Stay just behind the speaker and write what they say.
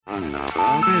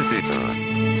Another visitor.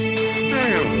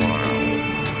 Stay a while.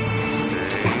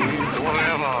 Stay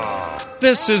forever.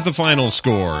 This is the final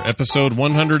score, episode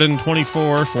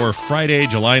 124 for Friday,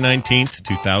 July 19th,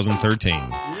 2013.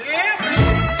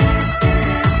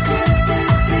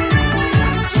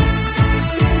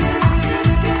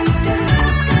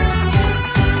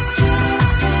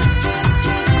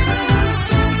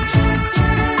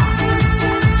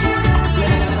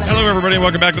 Hello, everybody, and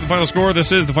welcome back to the final score.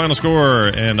 This is the final score,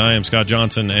 and I am Scott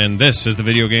Johnson, and this is the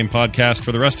video game podcast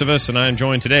for the rest of us, and I am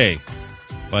joined today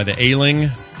by the ailing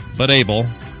but able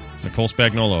Nicole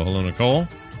Spagnolo. Hello, Nicole.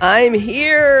 I'm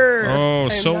here. Oh, I'm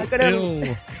so not gonna-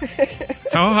 ill.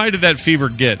 How high did that fever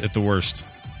get at the worst?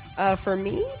 For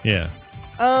me, Yeah.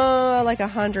 like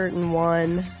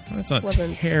 101. That's not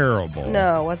Wasn't- terrible.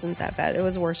 No, it wasn't that bad. It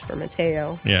was worse for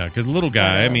Mateo. Yeah, because little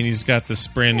guy, I mean, he's got this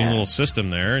brand new Yeah. little system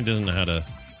there. He doesn't know how to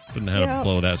Yeah.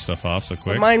 blow that stuff off so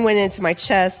quick. Mine went into my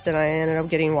chest, and I ended up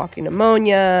getting walking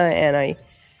pneumonia, and I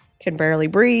could barely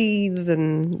breathe.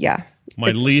 And yeah, My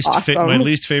it's least awesome. my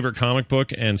least favorite comic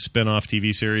book and spin-off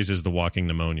TV series is The Walking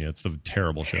Pneumonia. It's the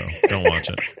terrible show. Don't watch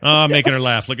it. Oh, I'm making her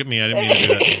laugh. Look at me. I didn't mean to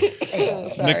do that. Oh,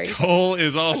 sorry. Nicole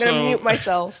is I'm also gonna mute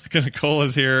myself. Nicole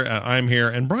is here. I'm here,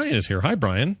 and Brian is here. Hi,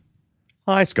 Brian.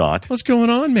 Hi, Scott. What's going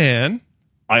on, man?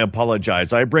 I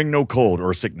apologize. I bring no cold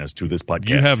or sickness to this podcast.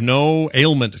 You have no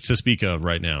ailment to speak of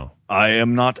right now. I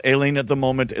am not ailing at the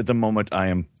moment. At the moment, I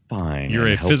am fine. You're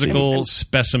and a healthy. physical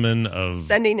specimen of.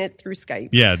 Sending it through Skype.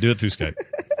 Yeah, do it through Skype.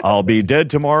 I'll be dead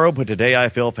tomorrow, but today I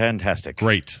feel fantastic.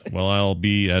 Great. Well, I'll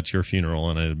be at your funeral,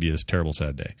 and it'll be a terrible,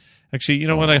 sad day. Actually, you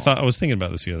know what? I was thinking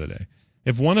about this the other day.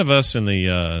 If one of us in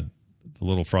the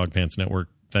little Frog Pants Network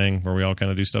thing, where we all kind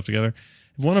of do stuff together,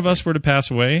 if one of us were to pass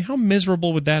away, how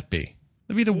miserable would that be?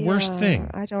 That'd be the worst thing.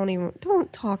 I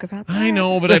don't talk about that. I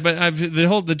know, but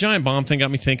the giant bomb thing got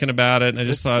me thinking about it, and I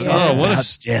just thought,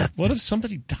 Yeah. what if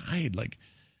somebody died? Like,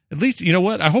 at least, you know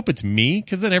what? I hope it's me,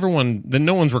 because then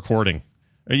no one's recording.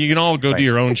 Or you can all go do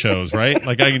your own shows, right?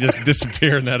 Like, I can just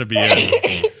disappear, and that'd be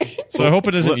it. So I hope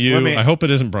it isn't you. I hope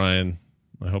it isn't Brian.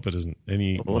 I hope it isn't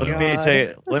any. Let God, me say.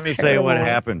 that's Let me say terrible. what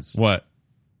happens. What?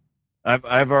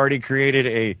 I've already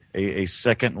created a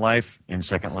second life in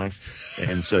Second Life,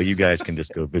 and so you guys can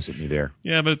just go visit me there.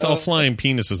 Yeah, but it's all flying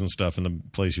penises and stuff in the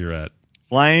place you're at.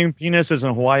 Flying penises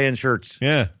and Hawaiian shirts.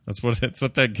 Yeah, that's what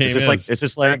that game It's is.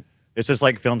 just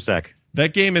like Film Sack.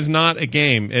 That game is not a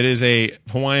game. It is a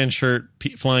Hawaiian shirt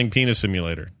flying penis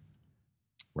simulator,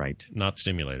 Right. not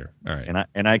stimulator. All right.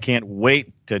 And I can't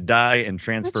wait to die and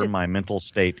transfer my mental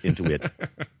state into it.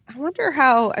 I wonder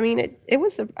how. I mean, it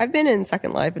was. I've been in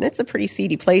Second Life, and it's a pretty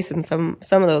seedy place in some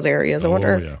of those areas. I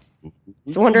wonder. Yeah.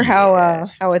 I wonder how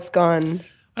it's gone.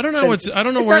 I don't know. I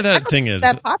don't know where that thing is.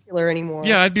 That popular anymore?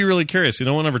 Yeah, I'd be really curious.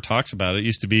 No one ever talks about it. It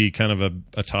used to be kind of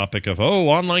a topic of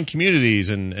online communities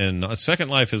and Second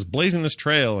Life is blazing this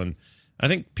trail, and I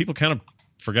think people kind of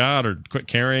forgot or quit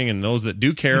caring, and those that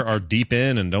do care are deep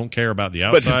in and don't care about the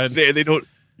But outside. to say they don't.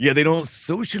 Yeah, they don't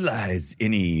socialize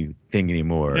anything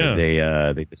anymore.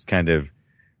 Yeah. They just kind of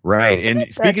right. And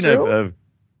Is that speaking true? of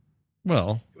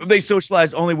Well, they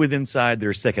socialize only with inside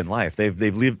their Second Life.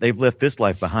 They've left this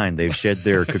life behind. They've shed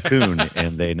their cocoon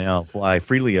and they now fly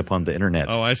freely upon the internet.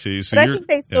 oh, I see. So But I you're think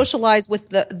they socialize with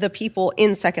the people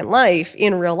in Second Life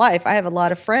in real life. I have a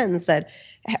lot of friends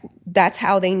that's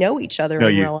how they know each other in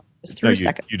real life. Is through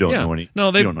Second. you don't yeah. know any.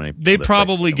 No, you don't know any people they that play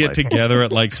probably Second get Life. together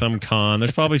at like some con.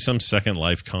 There's probably some Second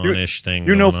Life con-ish thing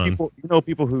You know going on. people. You know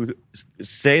people who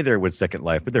say they're with Second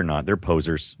Life, but they're not. They're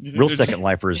posers. think Real they're Second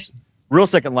Lifers. Real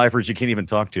Second Lifers you can't even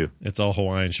talk to. It's all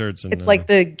Hawaiian shirts. And, It's like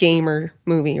the gamer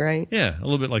movie, right? yeah, a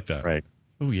little bit like that. Right.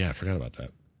 Oh, yeah, I forgot about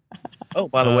that. Oh,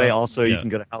 by the way, also yeah. you can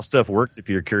go to How Stuff Works if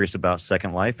you're curious about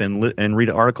Second Life and read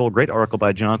a great article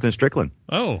by Jonathan Strickland.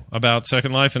 Oh, about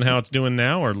Second Life and how it's doing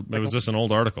now, or was this an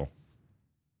old article?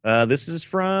 This is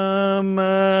from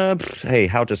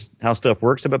How Stuff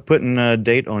Works about putting a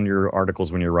date on your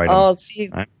articles when you're writing. Oh, see,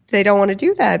 Right. they don't want to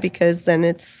do that because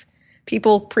then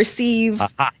people perceive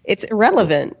it's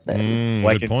irrelevant. Then.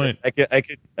 Well, Good point.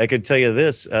 I could tell you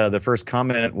this. The first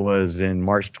comment was in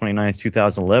March 29th,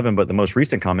 2011, but the most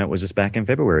recent comment was just back in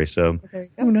February. So There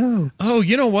you go. Oh,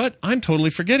 you know what? I'm totally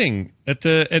forgetting. At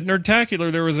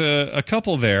Nerdtacular, there was a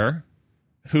couple there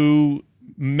who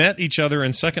met each other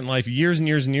in Second Life years and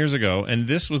years and years ago, and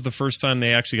this was the first time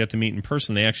they actually got to meet in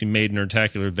person. They actually made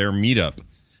Nerdtacular their meetup.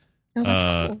 Oh,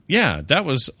 that's cool. Yeah, that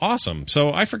was awesome.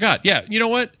 So I forgot. Yeah, you know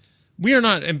what? We are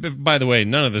not, and by the way,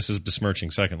 none of this is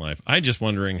besmirching Second Life. I'm just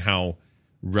wondering how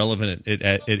relevant it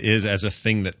is as a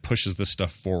thing that pushes this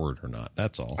stuff forward or not.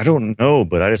 That's all. I don't know,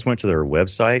 but I just went to their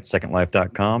website,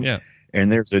 secondlife.com. Yeah. And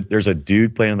there's a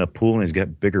dude playing in the pool, and he's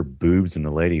got bigger boobs than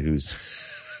the lady who's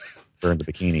wearing the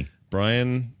bikini.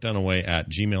 Brian Dunaway at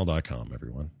gmail.com,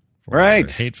 everyone. For Right.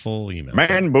 your hateful email.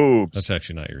 Man boobs. That's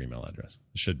actually not your email address.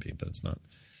 It should be, but it's not.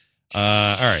 All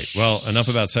right. Well, enough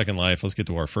about Second Life. Let's get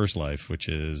to our first life, which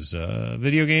is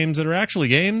video games that are actually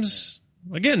games.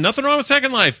 Again, nothing wrong with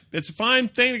Second Life. It's a fine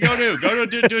thing to go do. Go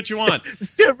do what you want.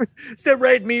 Stop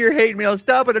writing me or hating me. I'll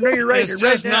stop it. I know you're right. It's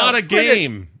just not a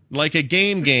game. Like a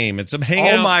game. It's a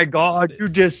hangout. Oh my God! You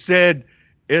just said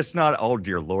it's not. Oh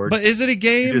dear Lord! But is it a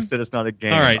game? You just said it's not a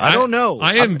game. All right, I don't know.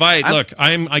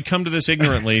 I come to this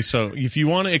ignorantly. So if you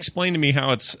want to explain to me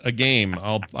how it's a game,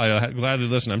 I'll gladly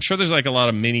listen. I'm sure there's like a lot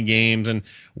of mini games and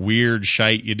weird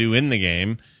shite you do in the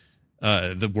game,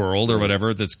 the world or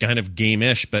whatever. That's kind of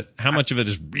game-ish. But how much of it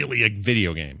is really a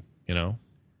video game? You know,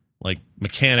 like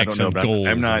mechanics and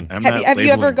goals. Have you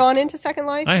ever gone into Second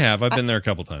Life? I have. I've been there a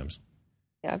couple times.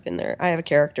 Yeah, I've been there. I have a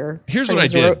character. Here's what I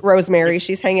did. Rosemary.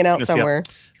 She's hanging out somewhere.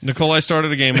 Nicole, I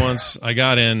started a game once. I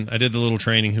got in. I did the little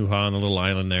training hoo-ha on the little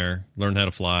island there. Learned how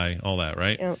to fly, all that,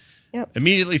 right? Yep.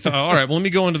 Immediately thought, all right, well, let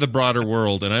me go into the broader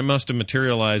world. And I must have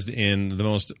materialized in the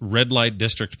most red light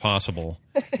district possible.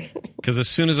 Because as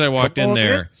soon as I walked in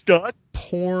there,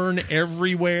 porn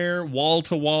everywhere, wall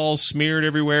to wall, smeared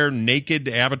everywhere, naked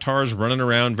avatars running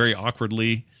around very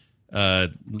awkwardly,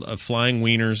 flying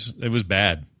wieners. It was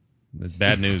bad. It's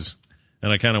bad news.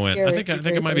 And I kind of went, I think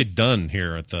I might be done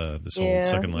here at this old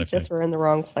Second Life thing. Just we're in the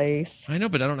wrong place. I know,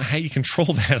 but I don't know how you control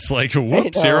that. It's like,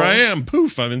 whoops, here I am.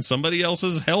 Poof, I'm in somebody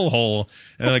else's hellhole.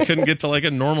 And I couldn't get to like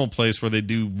a normal place where they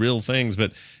do real things.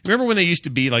 But remember when they used to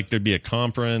be like there'd be a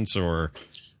conference or...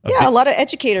 a lot of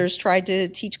educators tried to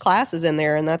teach classes in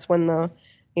there. And that's when the...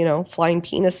 flying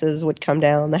penises would come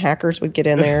down. The hackers would get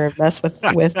in there and mess with.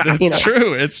 That's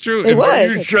true. It's true. It would.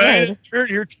 You're trying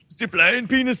your flying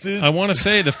penises. I want to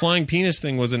say the flying penis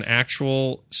thing was an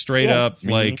actual, straight up,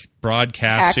 like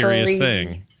broadcast serious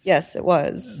thing. Yes, it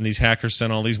was. And these hackers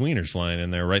sent all these wieners flying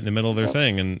in there right in the middle of their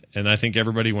thing, and I think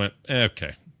everybody went,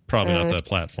 okay, probably not the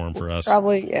platform for us.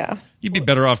 Probably, yeah. You'd be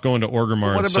better off going to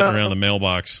Orgrimmar and sitting around the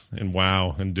mailbox and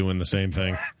WoW and doing the same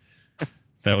thing.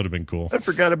 That would have been cool. I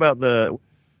forgot about the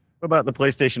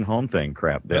PlayStation Home thing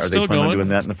crap? Are they planning on doing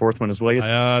that in the fourth one as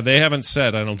well? They haven't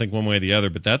said, I don't think one way or the other,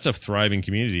 but that's a thriving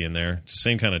community in there. It's the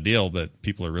same kind of deal, but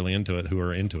people are really into it who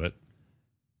are into it.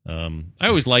 I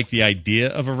always liked the idea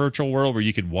of a virtual world where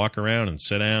you could walk around and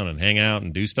sit down and hang out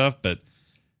and do stuff, but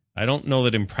I don't know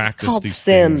that in practice it's called these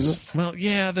Sims. things. Well,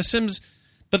 yeah, The Sims,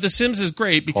 but The Sims is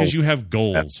great because you have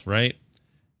goals, right?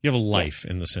 You have a life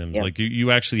in The Sims. Yep. Like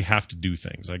you actually have to do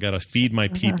things. I got to feed my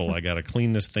people. I got to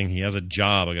clean this thing. He has a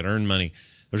job. I got to earn money.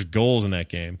 There's goals in that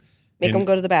game. Make them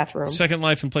go to the bathroom. Second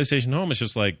Life and PlayStation Home is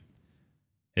just like,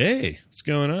 hey, what's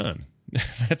going on?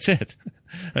 That's it.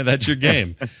 That's your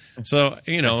game. So,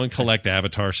 and collect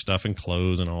avatar stuff and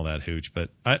clothes and all that hooch. But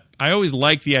I always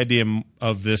like the idea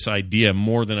of this idea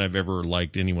more than I've ever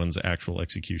liked anyone's actual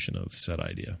execution of said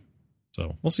idea.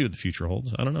 So we'll see what the future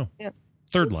holds. I don't know. Yeah.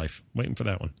 Third Life. Waiting for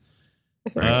that one.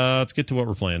 Let's get to what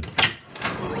we're playing.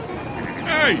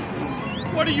 Hey!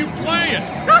 What are you playing?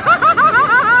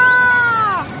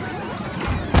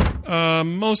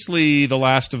 Mostly The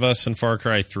Last of Us and Far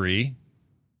Cry 3.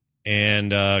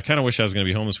 And kind of wish I was going to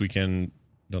be home this weekend.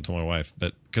 Don't tell my wife,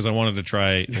 but because I wanted to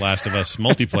try Last of Us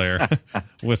multiplayer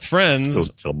with friends.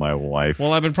 Don't tell my wife.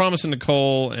 Well, I've been promising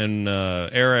Nicole and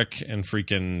Eric and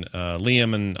freaking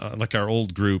Liam and like our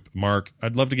old group, Mark.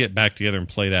 I'd love to get back together and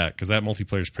play that because that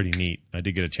multiplayer is pretty neat. I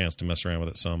did get a chance to mess around with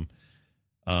it some.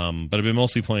 But I've been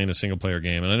mostly playing the single player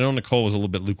game. And I know Nicole was a little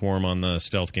bit lukewarm on the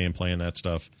stealth gameplay and that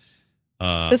stuff.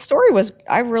 The story was,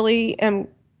 I really am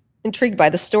intrigued by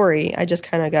the story. I just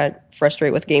kind of got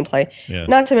frustrated with gameplay. Yeah.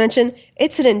 Not to mention,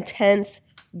 it's an intense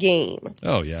game.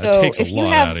 Oh yeah, so it takes a lot if you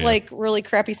have like really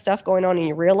crappy stuff going on in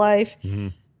your real life,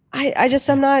 I'm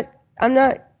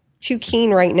not too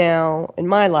keen right now in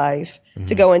my life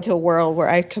to go into a world where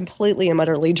I completely am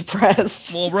utterly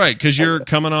depressed. Well, right, because you're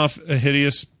coming off a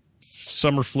hideous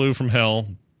summer flu from hell.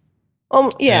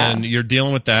 Yeah. And you're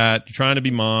dealing with that. You're trying to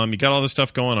be mom. You got all this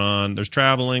stuff going on. There's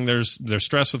traveling. There's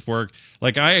stress with work.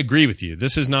 Like, I agree with you.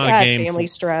 This is not a game. Family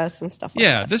stress and stuff like that.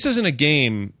 Yeah, this isn't a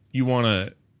game you want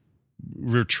to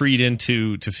retreat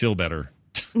into to feel better.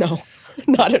 No,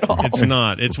 not at all. It's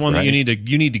not. It's one that you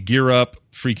need to gear up,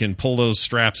 freaking pull those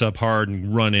straps up hard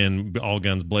and run in all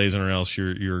guns blazing, or else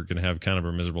you're going to have kind of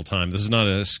a miserable time. This is not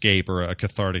an escape or a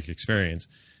cathartic experience.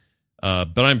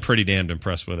 But I'm pretty damned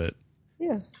impressed with it.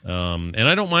 Yeah. And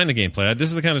I don't mind the gameplay. This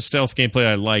is the kind of stealth gameplay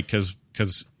I like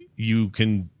because you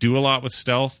can do a lot with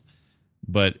stealth,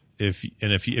 but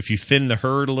if you thin the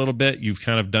herd a little bit, you've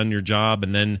kind of done your job,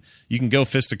 and then you can go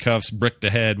fisticuffs, brick to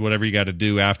head, whatever you got to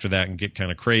do after that, and get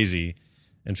kind of crazy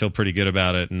and feel pretty good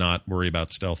about it and not worry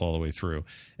about stealth all the way through.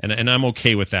 And I'm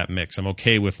okay with that mix. I'm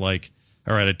okay with like,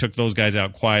 all right, I took those guys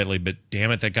out quietly, but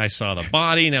damn it, that guy saw the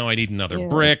body. Now I need another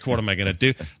brick. What am I going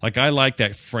to do? Like, I like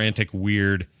that frantic,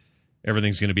 weird,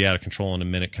 everything's going to be out of control in a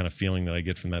minute kind of feeling that I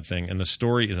get from that thing. And the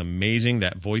story is amazing.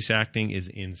 That voice acting is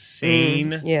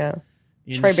insane. Yeah.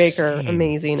 Insane. Troy Baker,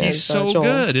 amazing. He's as, so Joel.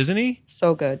 good, isn't he?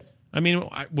 So good. I mean,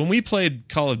 when we played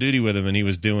Call of Duty with him and he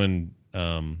was doing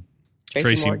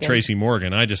Tracy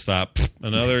Morgan, I just thought,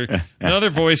 another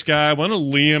voice guy, one of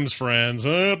Liam's friends.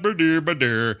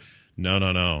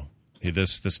 No. Hey,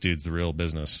 this dude's the real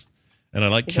business. And I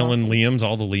like killing Liams,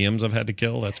 all the Liams I've had to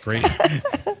kill. That's great.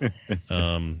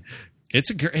 It's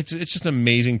just an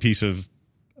amazing piece of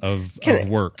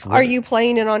work. Are you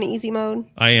playing it on easy mode?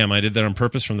 I am. I did that on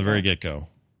purpose from the very get-go.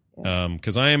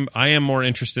 Because I am more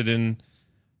interested in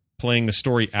playing the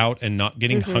story out and not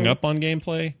getting hung up on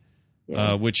gameplay,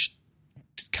 which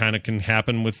kind of can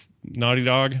happen with Naughty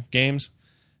Dog games.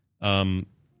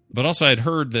 But also I'd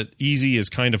heard that easy is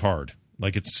kind of hard.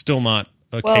 Like, it's still not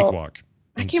a cakewalk.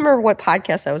 I can't remember what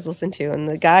podcast I was listening to, and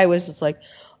the guy was just like,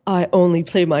 I only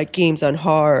play my games on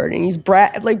hard. And he's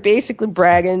basically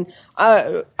bragging,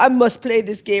 I must play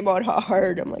this game on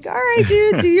hard. I'm like, all right,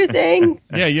 dude, do your thing.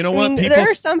 Yeah, you know what?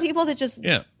 There are some people that just,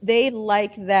 they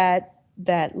like that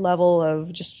level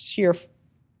of just sheer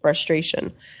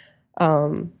frustration.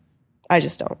 I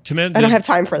just don't. I don't have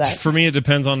time for that. For me, it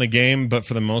depends on the game, but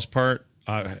for the most part,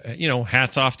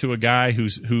 hats off to a guy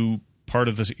who part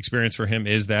of this experience for him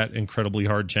is that incredibly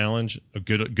hard challenge.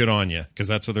 Good on you, because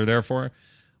that's what they're there for.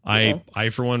 I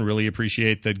for one really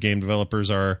appreciate that game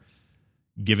developers are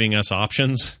giving us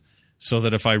options, so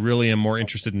that if I really am more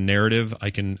interested in narrative, I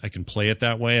can play it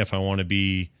that way. If I want to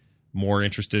be more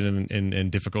interested in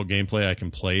difficult gameplay, I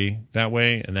can play that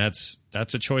way, and that's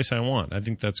a choice I want. I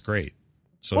think that's great.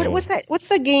 So what's that? What's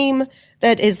the game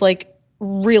that is like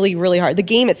really, really hard? The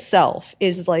game itself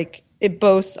is like, it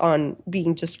boasts on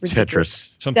being just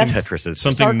ridiculous. Tetris is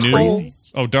something Dark new.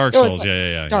 Souls. Oh, Dark Souls.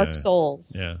 Yeah. Dark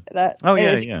Souls. Yeah.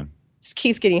 Just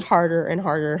keeps getting harder and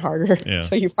harder and harder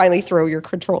until you finally throw your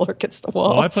controller against the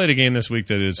wall. Well, I played a game this week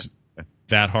that is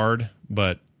that hard,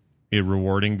 but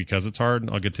rewarding because it's hard.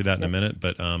 I'll get to that in a minute,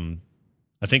 but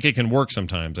I think it can work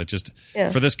sometimes.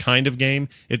 For this kind of game,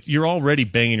 you're already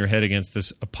banging your head against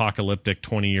this apocalyptic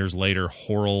 20 years later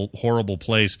horrible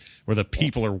place where the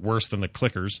people are worse than the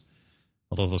clickers.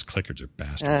 Although those clickers are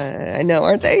bastards. I know,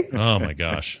 aren't they? Oh my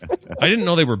gosh. I didn't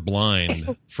know they were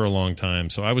blind for a long time.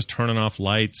 So I was turning off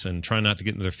lights and trying not to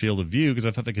get into their field of view because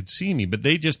I thought they could see me, but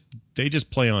they just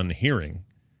play on hearing.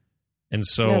 And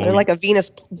so they're like a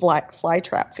Venus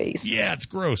flytrap face. Yeah, it's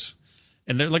gross.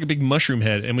 And they're like a big mushroom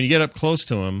head. And when you get up close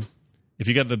to them, if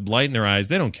you got the light in their eyes,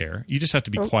 they don't care. You just have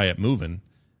to be quiet moving.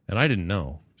 And I didn't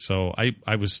know. So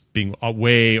I was being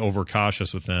way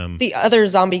overcautious with them. The other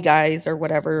zombie guys or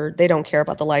whatever, they don't care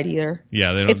about the light either.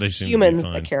 Yeah, they don't. They seem humans to be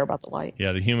fine. That care about the light.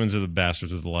 Yeah, the humans are the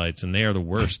bastards with the lights, and they are the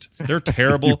worst. They're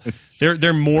terrible.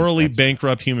 They're morally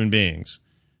bankrupt human beings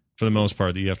for the most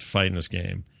part that you have to fight in this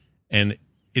game. And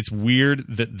it's weird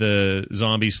that the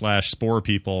zombie/spore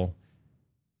people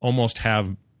almost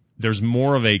have. There's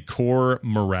more of a core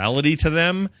morality to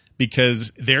them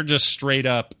because they're just straight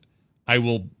up, I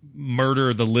will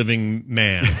murder the living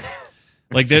man.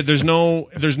 Like there's no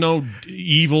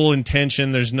evil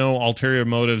intention, there's no ulterior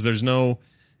motives, there's no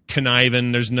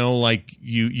conniving, there's no like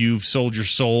you've sold your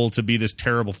soul to be this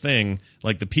terrible thing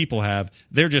like the people have.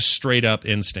 They're just straight up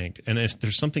instinct. And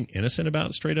there's something innocent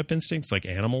about straight up instinct. It's like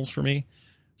animals for me.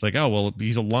 It's like, oh well,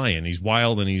 he's a lion, he's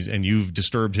wild, and you've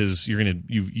disturbed his,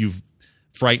 you've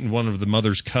frightened one of the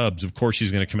mother's cubs, of course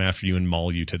she's going to come after you and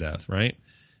maul you to death, right?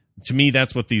 To me,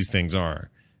 that's what these things are.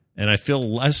 And I feel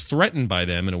less threatened by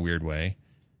them in a weird way.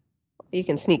 You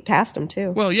can sneak past them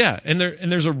too. Well, yeah, and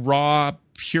there's a raw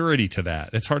purity to that.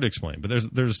 It's hard to explain, but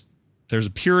there's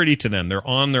a purity to them. They're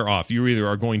on, they're off. You either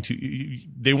are going to,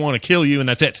 they want to kill you, and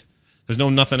that's it. There's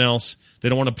nothing else. They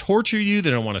don't want to torture you.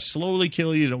 They don't want to slowly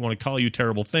kill you. They don't want to call you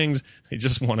terrible things. They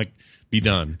just want to be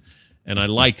done. And I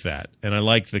like that, and I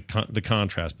like the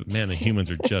contrast. But man, the humans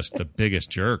are just the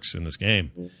biggest jerks in this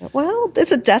game. Well,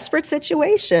 it's a desperate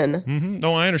situation. Mm-hmm.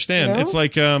 No, I understand. It's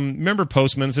like remember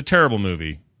Postman? It's a terrible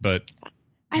movie, but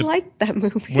I like that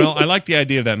movie. Well, I like the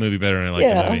idea of that movie better than I like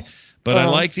the movie. But I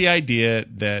like the idea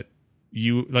that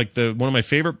you like one of my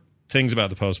favorite things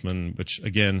about The Postman, which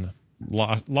again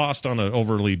lost on an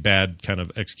overly bad kind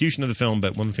of execution of the film.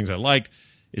 But one of the things I liked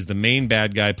is the main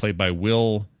bad guy played by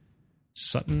Will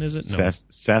Sutton, is it? No.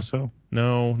 Sasso?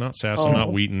 No, not Sasso, Oh.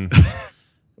 not Wheaton.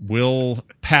 Will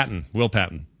Patton.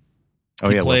 Oh,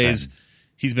 He yeah, Will plays. Patton.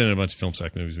 He's been in a bunch of film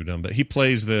sack movies we've done, but he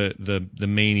plays the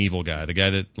main evil guy, the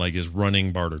guy that like is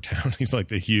running Bartertown. He's like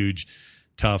the huge,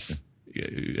 tough,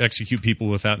 execute people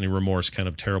without any remorse kind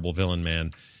of terrible villain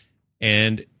man.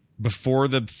 And before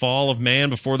the fall of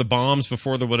man, before the bombs,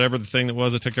 before the whatever the thing that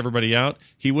was that took everybody out,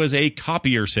 he was a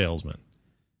copier salesman.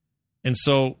 And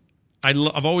so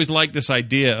I've always liked this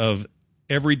idea of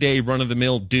everyday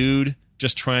run-of-the-mill dude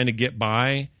just trying to get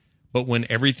by, but when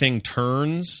everything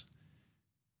turns,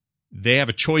 they have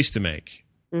a choice to make.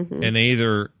 Mm-hmm. And they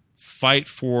either fight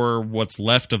for what's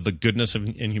left of the goodness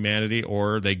in humanity,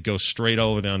 or they go straight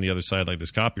over on the other side like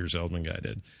this copier salesman guy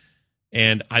did.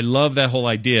 And I love that whole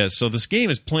idea. So this game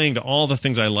is playing to all the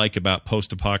things I like about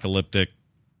post-apocalyptic,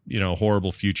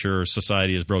 horrible future,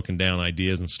 society is broken down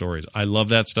ideas and stories. I love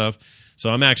that stuff. So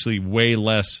I'm actually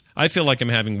I feel like I'm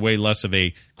having way less of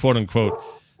a quote-unquote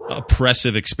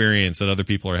oppressive experience that other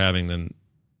people are having than,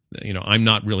 I'm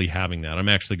not really having that. I'm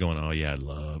actually going, oh yeah,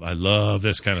 I love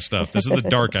this kind of stuff. This is the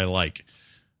dark I like.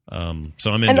 So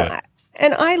I'm into it.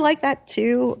 And I like that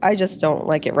too. I just don't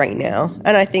like it right now.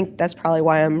 And I think that's probably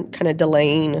why I'm kind of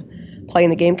delaying playing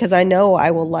the game, because I know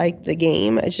I will like the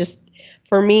game. It's just,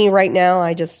 for me right now,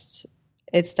 it's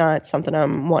not something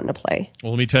I'm wanting to play.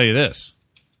 Well, let me tell you this.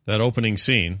 That opening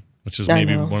scene, which is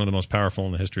maybe one of the most powerful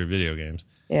in the history of video games.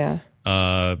 Yeah.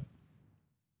 I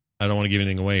don't want to give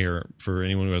anything away here for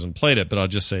anyone who hasn't played it, but I'll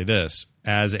just say this.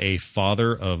 As a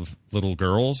father of little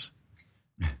girls,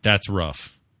 that's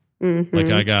rough. Mm-hmm. Like,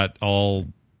 I got all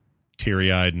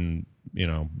teary-eyed and,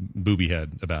 booby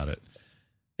head about it.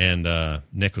 And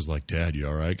Nick was like, Dad, you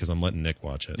all right? Because I'm letting Nick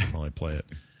watch it while I play it.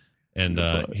 And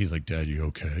he's like, Dad, you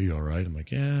okay? You all right? I'm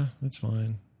like, yeah, it's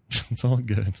fine. It's all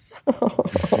good.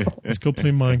 Let's go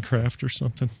play Minecraft or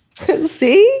something.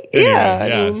 See? Anyway, yeah.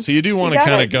 I mean, so you do want to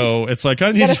kind of go, it's like,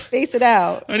 You gotta space it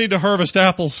out. I need to harvest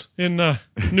apples in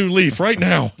New Leaf right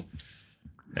now.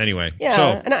 Anyway, Yeah, so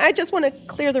and I just want to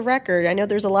clear the record. I know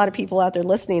there's a lot of people out there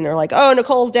listening. They're like, "Oh,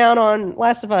 Nicole's down on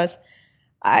Last of Us."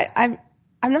 I'm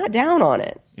not down on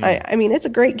it. I mean, it's a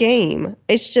great game.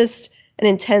 It's just an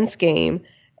intense game,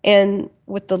 and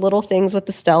with the little things, with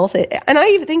the stealth, and I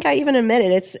even think I even admit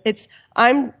it. It's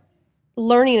I'm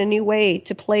learning a new way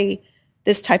to play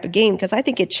this type of game, because I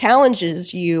think it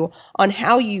challenges you on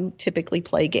how you typically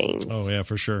play games. oh yeah,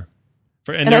 for sure.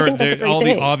 And I think that's a great all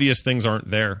thing. the obvious things aren't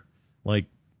there. Like,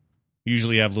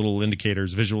 usually have little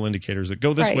indicators, visual indicators that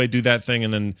go this Right. way, do that thing,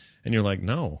 and you're like,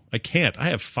 no, I can't. I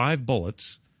have 5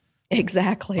 bullets,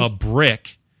 Exactly. a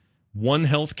brick, 1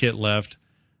 health kit left.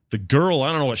 The girl,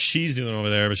 I don't know what she's doing over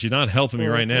there, but she's not helping me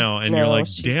right now. And No, you're like,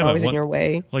 she's damn always it, in your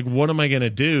way. like, what am I going to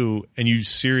do? And you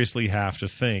seriously have to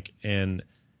think. And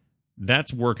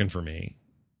that's working for me.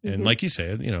 And like you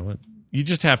said, you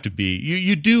just have to be,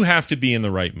 you do have to be in the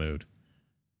right mood.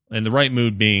 And the right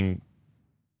mood being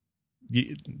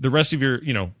the rest of your,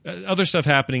 other stuff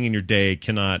happening in your day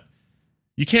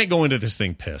you can't go into this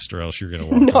thing pissed, or else you're going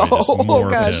to walk away just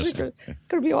more pissed. It's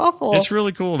going to be awful. It's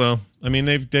really cool though. I mean,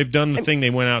 they've done the thing they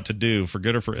went out to do, for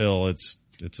good or for ill. It's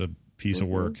a piece of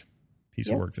work.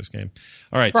 Of work, this game.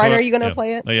 All right, Brian, are you going to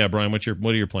play it? Oh yeah, Brian, what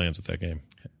are your plans with that game?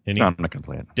 Any No, I'm not going to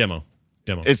play it. demo?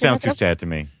 It sounds too sad to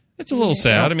me. It's a little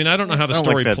sad. I mean, I don't know how the I don't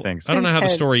like story sad things. I don't know how the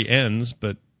Intense. story ends,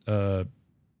 but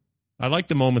I like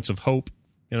the moments of hope,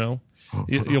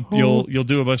 You'll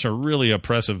do a bunch of really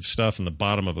oppressive stuff in the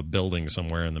bottom of a building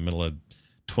somewhere in the middle of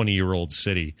 20-year-old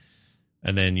city,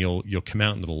 and then you'll come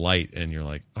out into the light and you're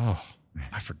like, oh,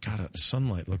 I forgot what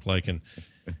sunlight looked like, and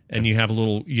you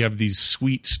have these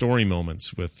sweet story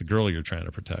moments with the girl you're trying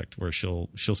to protect, where she'll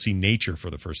see nature for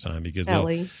the first time, because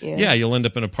Ellie, you'll end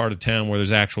up in a part of town where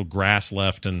there's actual grass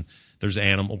left, and there's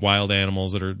wild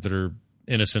animals that are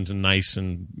innocent and nice,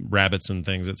 and rabbits and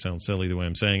things. That sounds silly the way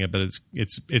I'm saying it, but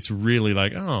it's really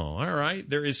like, oh, all right,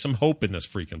 there is some hope in this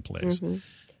freaking place. And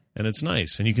it's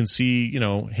nice, and you can see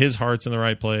his heart's in the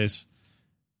right place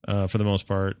for the most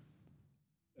part.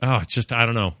 Oh, it's just, I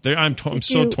don't know. I'm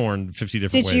so torn 50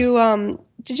 different ways.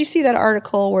 Did you see that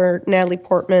article where not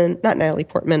Natalie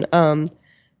Portman,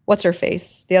 what's her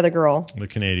face, the other girl, The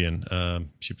Canadian,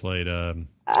 she played Juno.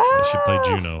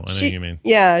 I know who you mean.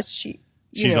 Yeah,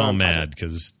 she's all mad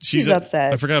because she's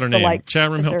upset. I forgot her So, name. like, Chat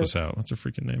room, is help there- us out. What's her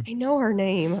freaking name? I know her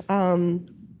name,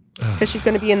 because she's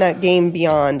going to be in that game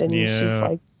Beyond, and she's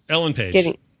like Ellen Page.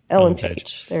 getting Ellen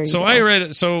Page. There you So go. I read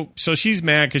it. So she's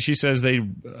mad because she says they,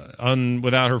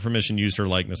 without her permission, used her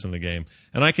likeness in the game,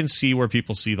 and I can see where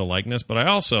people see the likeness, but I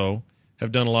also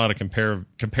have done a lot of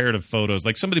comparative photos.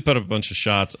 Like, somebody put up a bunch of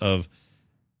shots of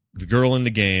the girl in the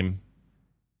game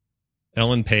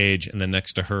Ellen Page, and then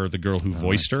next to her, the girl who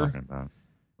voiced her.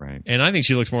 Right. And I think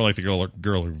she looks more like the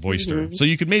girl who voiced her. So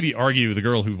you could maybe argue the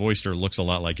girl who voiced her looks a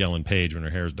lot like Ellen Page when her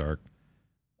hair's dark.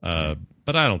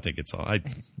 But I don't think it's all.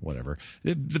 Whatever.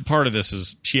 The part of this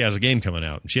is she has a game coming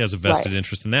out, and she has a vested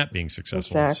interest in that being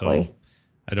successful. Exactly. So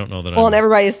I don't know that. Well, and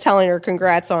everybody's telling her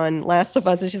congrats on Last of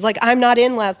Us, and she's like, "I'm not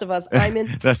in Last of Us. I'm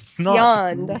in That's not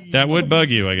Beyond." That would bug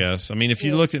you, I guess. I mean, if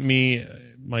you looked at me,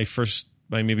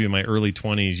 maybe in my early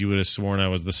 20s, you would have sworn I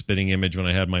was the spitting image when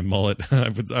I had my mullet.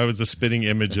 I was the spitting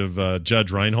image of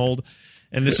Judge Reinhold.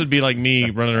 And this would be like me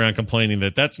running around complaining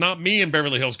that's not me in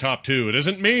Beverly Hills Cop 2. It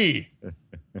isn't me.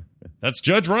 That's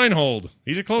Judge Reinhold.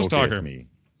 He's a close talker. Me.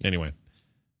 Anyway,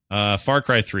 Far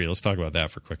Cry 3. Let's talk about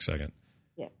that for a quick second.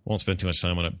 Yeah. Won't spend too much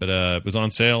time on it. But it was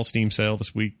on sale, Steam sale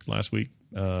last week.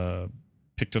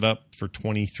 Picked it up for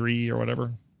 $23 or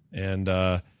whatever. And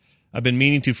I've been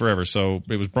meaning to forever. So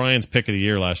it was Brian's pick of the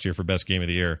year last year for best game of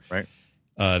the year. Right.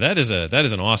 That is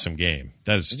an awesome game.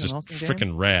 That is just awesome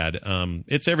freaking rad.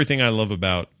 It's everything I love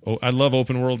about. I love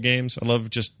open world games. I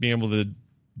love just being able to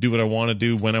do what I want to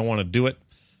do when I want to do it.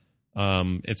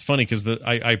 It's funny because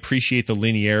I appreciate the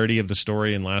linearity of the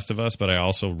story in Last of Us, but I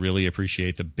also really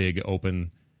appreciate the big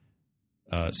open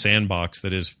sandbox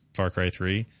that is Far Cry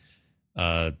 3.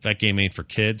 That game ain't for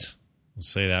kids. I'll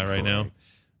say that right now.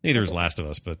 Neither is Last of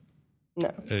Us, but No.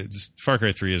 Far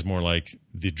Cry 3 is more like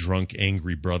the drunk,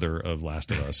 angry brother of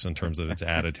Last of Us in terms of its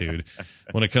attitude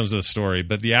when it comes to the story.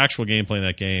 But the actual gameplay in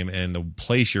that game and the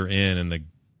place you're in and the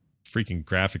freaking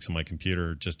graphics on my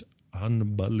computer are just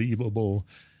unbelievable.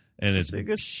 And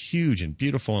it's huge and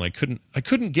beautiful. And I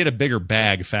couldn't get a bigger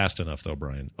bag fast enough, though,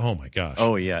 Brian. Oh my gosh.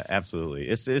 Oh yeah, absolutely.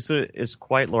 It's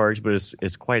quite large, but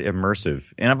it's quite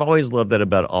immersive. And I've always loved that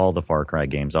about all the Far Cry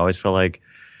games. I always feel like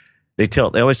they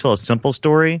always tell a simple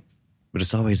story, but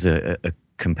it's always a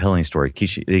compelling story.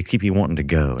 They keep you wanting to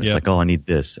go. It's like, oh, I need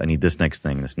this next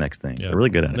thing. Yep. They're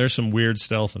really good at it. There's some weird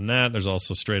stealth in that. There's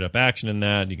also straight up action in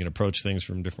that. You can approach things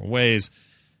from different ways.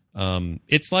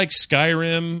 It's like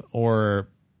Skyrim or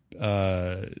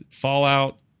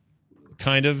Fallout,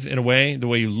 kind of, in a way, the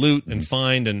way you loot and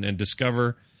find and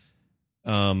discover,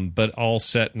 but all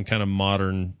set in kind of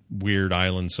modern, weird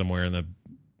island somewhere in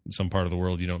some part of the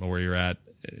world you don't know where you're at.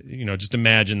 Just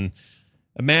imagine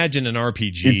an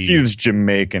RPG. Infused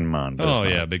Jamaican man. Oh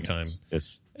yeah, big time.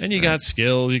 And you got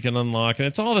skills you can unlock, and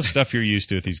it's all the stuff you're used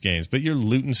to with these games. But you're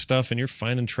looting stuff and you're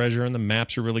finding treasure, and the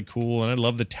maps are really cool. And I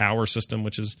love the tower system,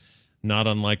 which is not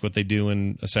unlike what they do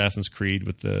in Assassin's Creed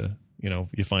with the,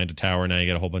 you find a tower, now you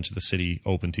get a whole bunch of the city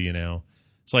open to you now.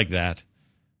 It's like that.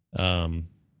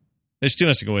 There's too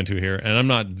much to go into here, and I'm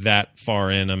not that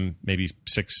far in. I'm maybe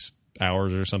 6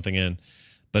 hours or something in,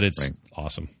 but it's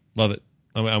awesome. Love it.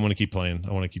 I want to keep playing.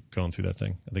 I want to keep going through that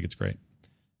thing. I think it's great.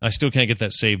 I still can't get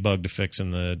that save bug to fix in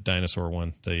the dinosaur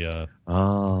one. The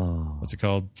what's it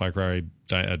called? Far Cry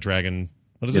Dragon.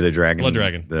 What is it? The dragon. Blood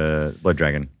Dragon. The Blood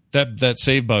Dragon. That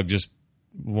save bug just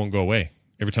won't go away.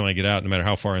 Every time I get out, no matter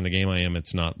how far in the game I am,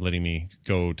 it's not letting me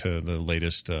go to the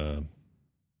latest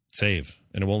save,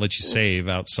 and it won't let you save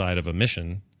outside of a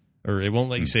mission, or it won't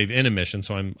let you save in a mission.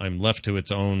 So I'm left to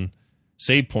its own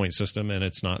save point system, and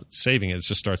it's not saving it. It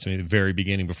just starts me at the very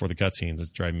beginning before the cutscenes. It's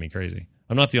driving me crazy.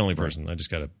 I'm not the only person. I just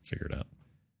got to figure it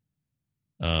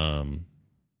out.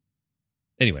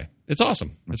 Anyway, it's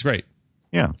awesome. It's great.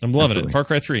 Yeah, I'm loving absolutely. it. Far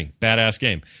Cry 3, badass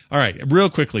game. All right, real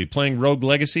quickly, playing Rogue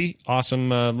Legacy, awesome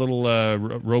little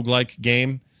roguelike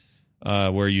game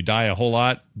where you die a whole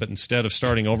lot, but instead of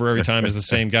starting over every time as the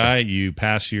same guy, you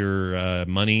pass your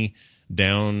money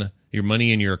and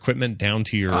your equipment down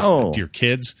to your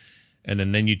kids, and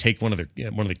then you take one of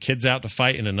the kids out to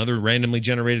fight in another randomly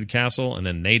generated castle, and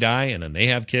then they die, and then they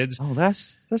have kids. Oh,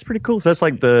 that's pretty cool. So that's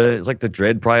like the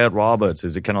Dread Private Roberts.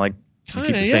 Is it kind of like you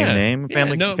keep the same name?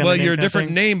 Family you're a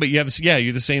different name, but you're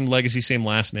the same legacy, same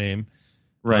last name.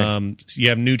 Right. So you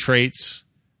have new traits.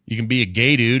 You can be a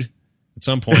gay dude at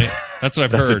some point. That's what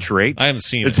I've heard. That's a trait? I haven't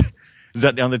seen it. Is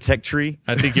that down the tech tree?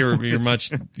 I think you're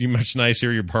much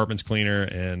nicer. Your apartment's cleaner,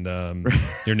 and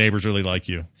your neighbors really like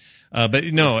you. But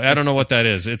no, I don't know what that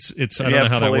is. It's I don't know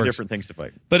how that works. Different things to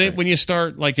fight. But when you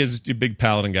start like as a big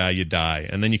paladin guy, you die,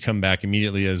 and then you come back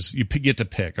immediately as you get to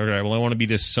pick. Okay, well, I want to be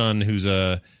this son who's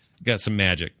got some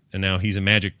magic, and now he's a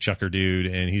magic chucker dude,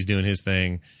 and he's doing his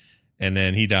thing, and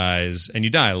then he dies, and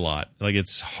you die a lot. Like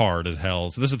it's hard as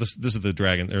hell. So this is the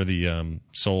dragon or the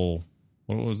soul.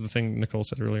 What was the thing Nicole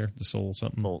said earlier? The soul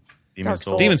something.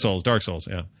 Demon Souls, Dark Souls.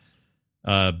 Yeah.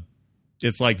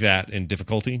 It's like that in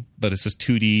difficulty, but it's this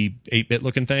 2D 8-bit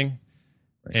looking thing,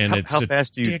 and how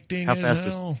fast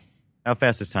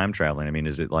is time traveling? I mean,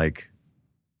 is it like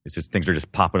it's just things are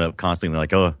just popping up constantly?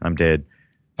 Like, oh, I'm dead.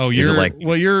 Oh, Is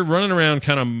it you're running around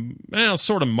kind of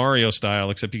sort of Mario style,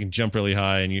 except you can jump really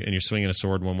high and you're swinging a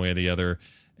sword one way or the other,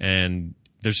 and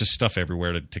there's just stuff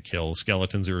everywhere to kill.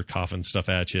 Skeletons are coughing stuff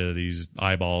at you. These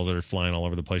eyeballs that are flying all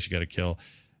over the place you got to kill.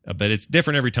 But it's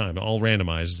different every time, all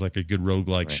randomized. It's like a good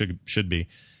roguelike should be.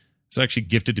 It's actually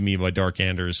gifted to me by Dark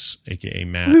Anders, a.k.a.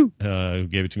 Matt, who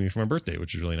gave it to me for my birthday,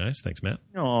 which is really nice. Thanks, Matt.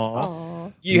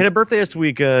 Aww. You had a birthday this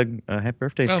week. Happy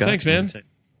birthday, Scott. Oh, thanks, man.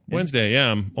 Wednesday.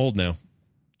 Yeah, I'm old now.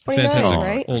 It's 29, fantastic.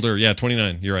 right? Older. Yeah,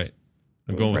 29. You're right.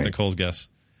 I'm going with Nicole's guess.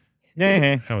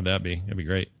 Yeah. How would that be? That'd be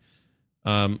great.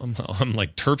 I'm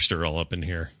like Terpster all up in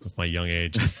here with my young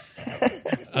age.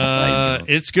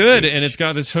 It's good, and it's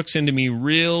got its hooks into me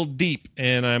real deep,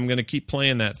 and I'm going to keep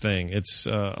playing that thing. It's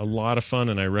a lot of fun,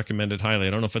 and I recommend it highly. I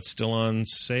don't know if it's still on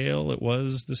sale. It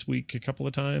was this week a couple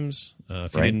of times.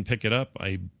 If you didn't pick it up,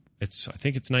 I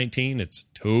think it's 19. It's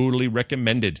totally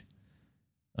recommended.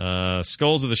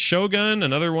 Skulls of the Shogun,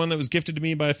 another one that was gifted to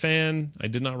me by a fan. I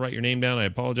did not write your name down. I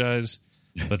apologize.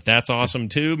 But that's awesome,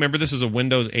 too. Remember, this is a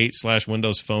Windows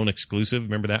 8/Windows Phone exclusive.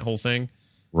 Remember that whole thing?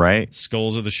 Right.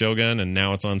 Skulls of the Shogun, and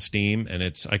now it's on Steam. And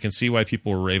I can see why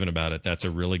people were raving about it. That's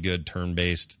a really good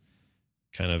turn-based,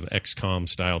 kind of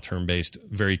XCOM-style turn-based,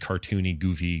 very cartoony,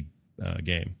 goofy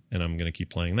game. And I'm going to keep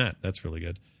playing that. That's really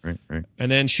good. Right. And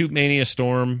then Shoot Mania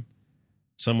Storm.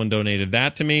 Someone donated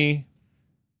that to me.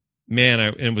 Man,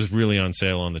 it was really on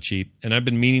sale on the cheap. And I've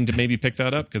been meaning to maybe pick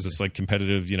that up because it's like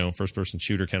competitive, first-person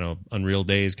shooter, kind of Unreal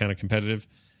Days kind of competitive.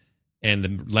 And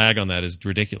the lag on that is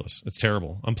ridiculous. It's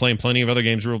terrible. I'm playing plenty of other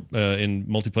games in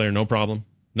multiplayer, no problem.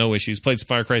 No issues. Played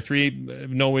Far Cry 3,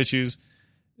 no issues.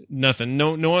 Nothing.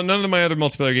 No, none of my other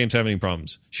multiplayer games have any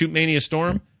problems. Shoot Mania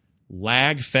Storm,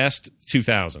 lag fest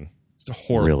 2000. It's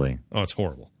horrible. Really? Oh, it's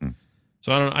horrible.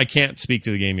 So I can't speak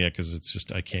to the game yet because it's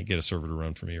just I can't get a server to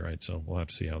run for me, right? So we'll have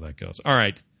to see how that goes. All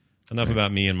right, enough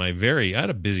about me and my I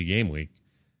had a busy game week.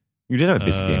 You did have a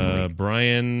busy game week.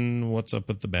 Brian, what's up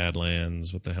with the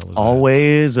Badlands? What the hell is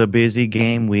Always a busy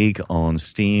game week on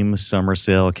Steam Summer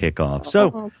Sale Kickoff.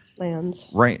 So Lands.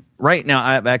 right now,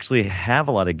 I actually have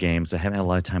a lot of games. I haven't had a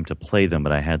lot of time to play them,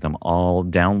 but I had them all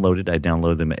downloaded. I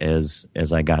downloaded them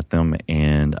as I got them,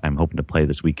 and I'm hoping to play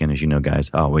this weekend. As you know, guys,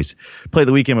 I always play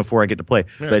the weekend before I get to play.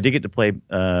 Yeah. But I did get to play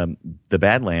the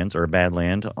Badlands or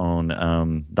Badland on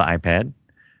the iPad.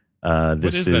 What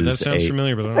is that? That sounds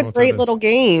familiar, but I don't know what great little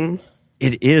game.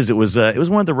 It is. It was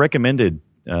one of the recommended.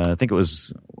 I think it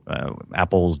was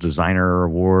Apple's Designer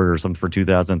Award or something for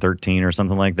 2013 or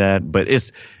something like that. But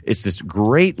it's this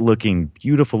great looking,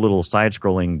 beautiful little side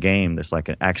scrolling game that's like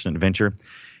an action adventure,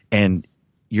 and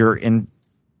you're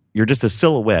just a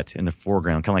silhouette in the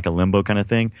foreground, kind of like a Limbo kind of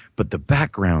thing. But the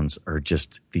backgrounds are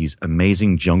just these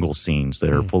amazing jungle scenes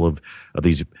that are full of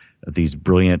these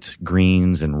brilliant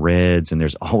greens and reds, and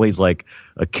there's always like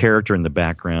a character in the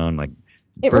background, like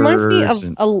it reminds me of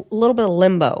a little bit of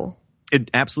Limbo. It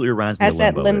absolutely reminds me of Limbo.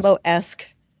 Has that Limbo-esque,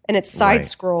 and it's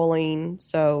side-scrolling,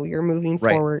 so you're moving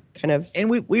forward, kind of. And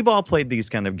we've all played these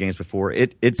kind of games before.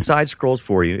 It side scrolls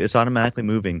for you. It's automatically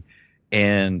moving,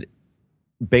 and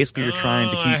basically you're trying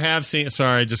to keep. I have seen.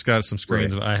 Sorry, I just got some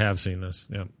screens. I have seen this.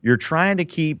 Yeah. You're trying to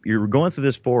keep. You're going through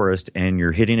this forest, and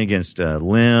you're hitting against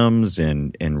limbs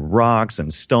and rocks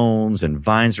and stones and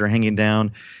vines that are hanging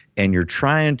down, and you're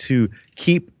trying to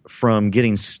keep from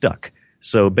getting stuck.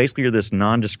 So basically, you're this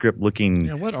nondescript looking.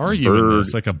 Yeah, what are you in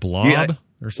this? Like a blob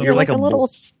or something? You're like a little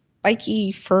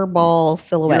spiky fur ball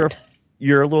silhouette.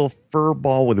 You're a little fur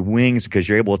ball with wings because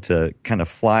you're able to kind of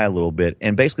fly a little bit.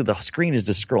 And basically, the screen is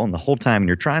just scrolling the whole time, and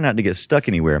you're trying not to get stuck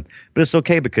anywhere. But it's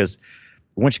okay because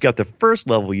once you got the first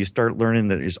level, you start learning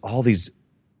that there's all these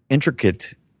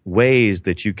intricate ways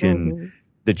that you can.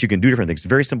 That you can do different things.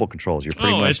 Very simple controls. You're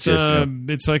pretty much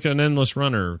it's like an endless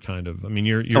runner kind of. I mean,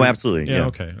 you're absolutely. Yeah.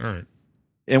 Okay. All right.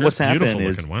 And what's happened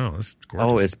is, wow, that's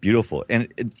gorgeous. It's beautiful,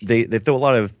 and they throw a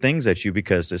lot of things at you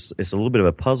because it's a little bit of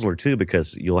a puzzler too.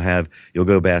 Because you'll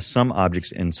go past some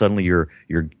objects, and suddenly your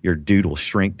dude will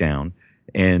shrink down,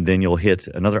 and then you'll hit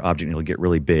another object, and it'll get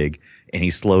really big, and he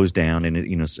slows down, and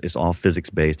it's all physics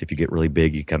based. If you get really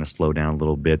big, you kind of slow down a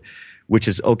little bit, which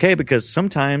is okay because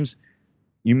sometimes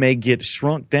you may get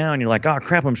shrunk down. You're like, oh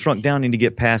crap, I'm shrunk down. I need to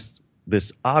get past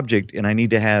this object, and I need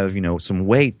to have some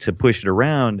weight to push it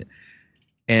around.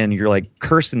 And you're like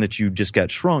cursing that you just got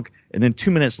shrunk. And then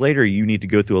 2 minutes later, you need to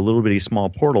go through a little bitty small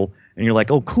portal. And you're like,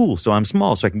 oh, cool. So I'm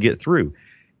small, so I can get through.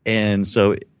 And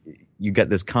so you got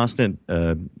this constant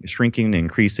shrinking,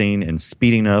 increasing, and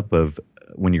speeding up of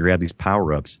when you grab these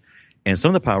power-ups. And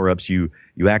some of the power-ups, you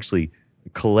actually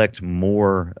collect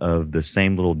more of the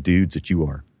same little dudes that you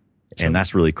are. And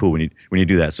that's really cool when you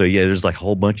do that. So yeah, there's like a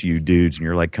whole bunch of you dudes, and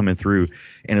you're like coming through.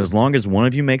 And as long as one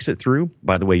of you makes it through,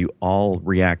 by the way, you all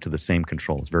react to the same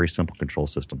control. It's a very simple control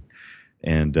system.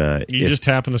 And you just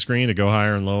tap on the screen to go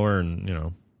higher and lower,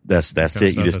 and that's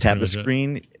it. You just tap the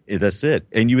screen. That's it.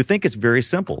 And you would think it's very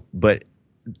simple, but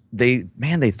they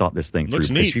thought this thing Looks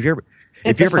through. neat.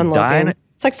 If you ever die in it,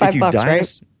 it's like $5,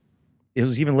 right? It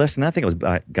was even less than that. I think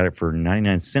I got it for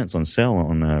 99 cents on sale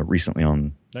on recently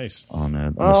on nice on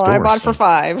the Oh, store. I bought it for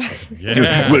 $5.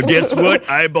 yeah. Well, guess what?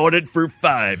 I bought it for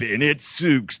 $5, and it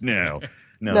sucks now.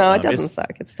 No, it doesn't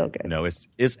suck. It's still good. No, it's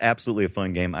absolutely a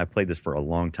fun game. I played this for a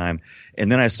long time, and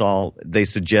then I saw they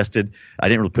suggested. I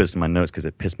didn't really put this in my notes because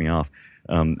it pissed me off.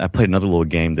 I played another little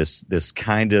game. This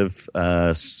kind of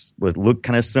looked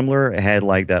kind of similar. It had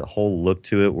like that whole look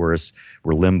to it, where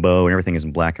limbo and everything is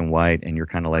in black and white, and you're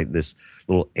kind of like this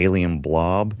little alien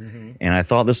blob. Mm-hmm. And I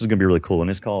thought this was going to be really cool.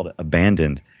 And it's called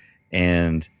Abandoned,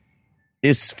 and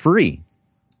it's free.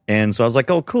 And so I was like,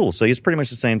 oh, cool. So it's pretty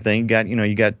much the same thing.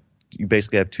 You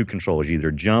basically have two controllers. You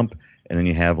either jump, and then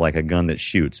you have like a gun that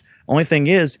shoots. Only thing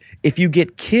is, if you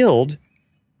get killed,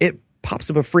 it pops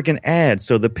up a freaking ad.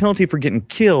 So the penalty for getting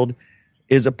killed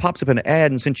is it pops up an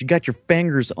ad, and since you got your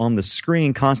fingers on the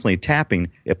screen constantly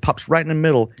tapping, it pops right in the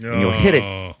middle, and you'll hit it,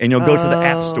 and you'll go to the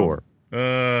App Store.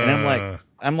 And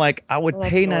I'm like, I would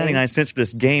pay 99 cents for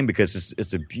this game because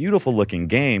it's a beautiful looking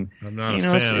game. I'm not a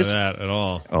fan of that at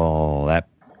all. Oh, that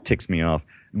ticks me off.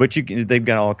 But they've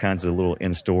got all kinds of little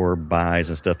in-store buys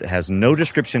and stuff that has no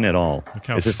description at all. Look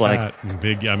how it's just fat and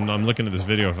big. I'm looking at this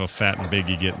video of how fat and big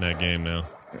you get in that game now.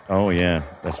 Oh yeah,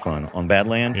 that's fun on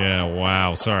Badland. Yeah,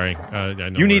 wow. Sorry, I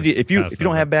know you need to if you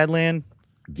don't have Badland,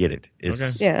 get it.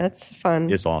 It's it's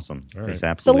fun. It's awesome. Right. It's It's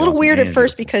absolutely. a little awesome weird and at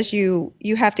first beautiful. because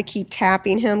you have to keep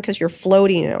tapping him because you're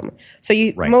floating him. So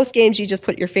most games you just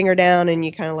put your finger down and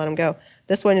you kind of let him go.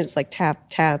 This one is like tap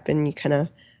tap and you kind of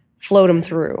float him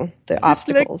through the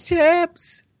obstacles.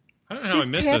 Taps. I don't know how I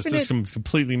missed this. This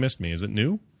completely missed me. Is it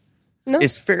new? No,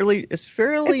 It's fairly.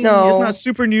 No. It's not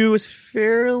super new. It's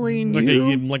fairly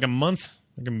new. Like a month?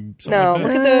 Something no. like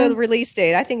Look that? at the release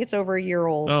date. I think it's over a year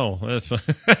old. Oh, that's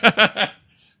fine.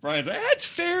 Brian's like, it's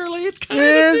fairly. It's kind of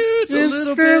new. It's a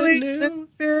little bit new. It's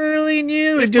fairly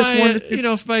new. If It just by, wanted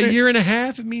to, if by a year and a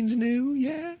half it means new,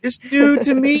 yeah. it's new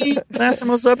to me. Last time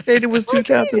I was updated was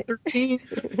 2013.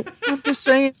 I'm just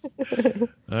saying.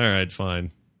 All right,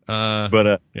 fine.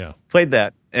 But Yeah. played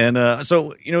that, and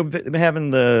so been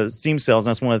having the Steam sales. And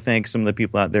I just want to thank some of the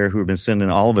people out there who have been sending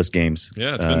all of us games.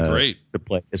 Yeah, it's been great to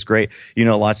play. It's great.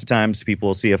 Lots of times people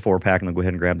will see a 4-pack and they'll go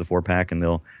ahead and grab the 4-pack and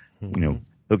they'll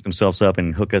hook themselves up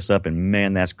and hook us up, and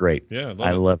man, that's great. Yeah,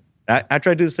 I love. I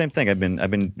try to do the same thing. I've been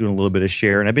doing a little bit of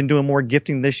share, and I've been doing more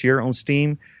gifting this year on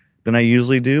Steam than I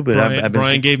usually do. But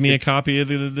Brian gave me a copy of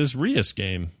this Rias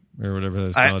game or whatever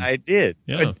that's called. I did.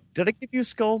 Yeah. Did I give you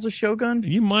Skulls of Shogun?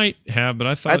 You might have, but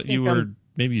I thought think you were.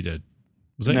 Maybe you did.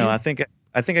 Was that No, you? I think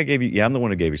I gave you. Yeah, I'm the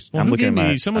one who gave you. Well, I'm who looking gave at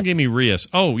my. someone gave me Rias.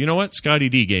 Oh, you know what? Scotty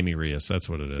D gave me Rias. That's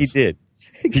what it He is. did.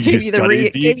 Gave you the Scotty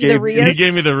D gave you the Rias? He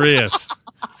gave me the Rias.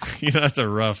 That's a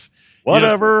rough.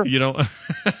 Whatever. You don't.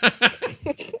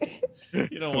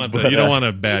 You don't want the. You don't want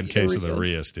a bad case of the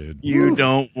Rias, dude. You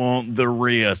don't want the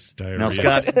Rias. Diarrhea. Now,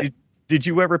 Scott, did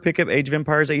you ever pick up Age of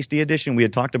Empires HD Edition? We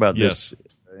had talked about this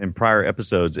in prior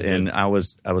episodes, and I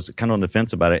was kind of on the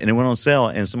fence about it. And it went on sale,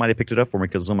 and somebody picked it up for me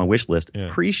because it's on my wish list. Yeah.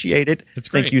 Appreciate it. It's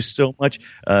great. Thank you so much.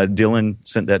 Dylan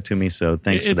sent that to me, so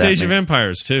thanks for It's that. Age of man.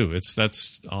 Empires too.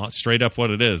 That's straight up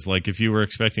what it is. Like if you were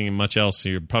expecting much else,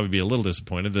 you'd probably be a little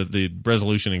disappointed. The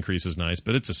resolution increase is nice,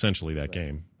 but it's essentially that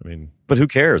game. I mean, But who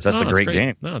cares? That's no, a it's great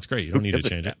game. No, it's great. You don't need to gives a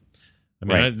change crap? it. I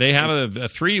mean, Right. they have a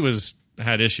 3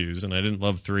 had issues, and I didn't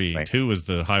love 3. Right. 2 was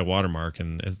the high watermark,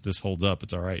 and this holds up.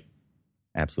 It's all right.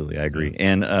 Absolutely, I agree.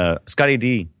 And Scotty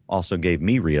D also gave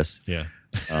me Rias. Yeah.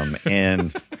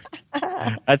 And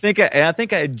I think I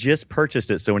had just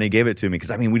purchased it. So when he gave it to me,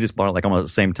 because we just bought it like almost at the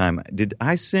same time. Did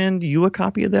I send you a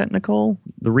copy of that, Nicole?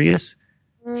 The Rias?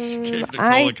 Gave Nicole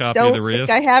I a copy don't of the Rias.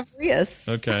 think I have Rias.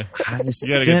 Okay. I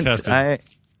You gotta get tested. This is I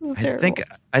terrible.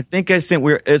 think I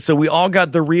sent. So we all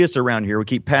got the Rias around here. We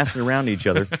keep passing around to each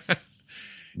other.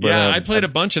 But, Yeah, I played a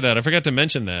bunch of that. I forgot to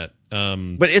mention that.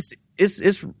 But it's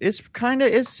kind of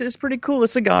it's pretty cool.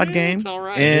 It's a God game. It's all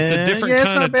right. And, It's a different yeah, it's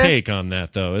kind not of bad. take on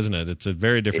that, though, isn't it? It's a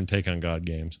very different take on God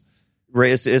games.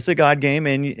 Right, it's a God game,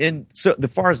 and so the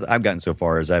far as I've gotten so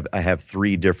far is I have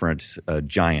 3 different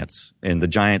giants, and the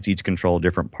giants each control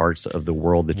different parts of the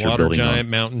world that you're Water building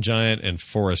giant, on. mountain giant, and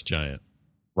forest giant.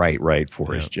 Right,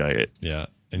 forest giant. Yeah.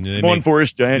 And they One make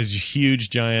forest giant. these huge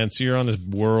giants. You're on this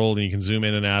world, and you can zoom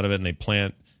in and out of it, and they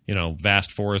plant,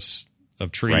 vast forests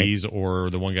of trees, or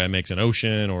the one guy makes an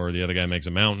ocean, or the other guy makes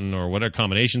a mountain, or whatever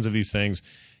combinations of these things.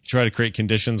 You try to create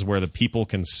conditions where the people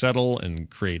can settle and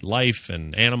create life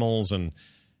and animals and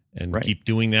keep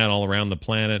doing that all around the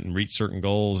planet and reach certain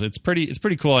goals. It's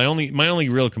pretty cool. My only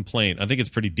real complaint, I think it's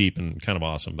pretty deep and kind of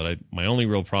awesome, but my only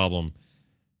real problem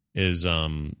is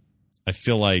I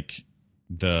feel like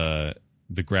the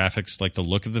graphics, like the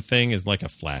look of the thing, is like a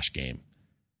Flash game,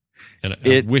 and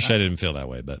I wish I didn't feel that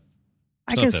way, but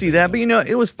I can see that. But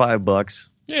it was $5.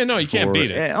 Yeah, no, you can't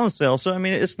beat it on sale. So I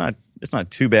mean, it's not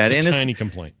too bad. It's a tiny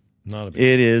complaint, not a big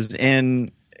it is,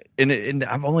 and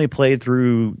I've only played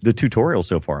through the tutorial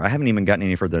so far. I haven't even gotten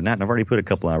any further than that, and I've already put a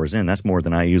couple hours in. That's more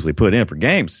than I usually put in for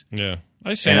games. Yeah.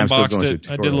 I sandboxed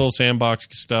it. I did a little sandbox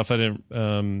stuff. I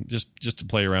didn't just to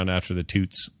play around after the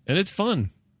toots, and it's fun.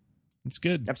 It's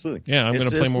good. Absolutely. Yeah, I'm going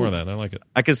to play more of that. I like it.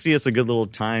 I can see it's a good little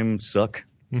time suck.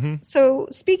 Mm-hmm. So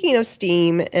speaking of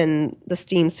Steam and the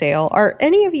Steam sale, are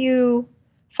any of you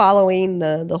following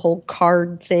the whole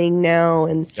card thing now?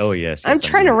 And oh yes, I'm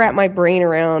trying to wrap my brain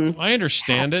around. I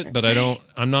understand it, but I don't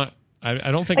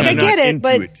think I get it,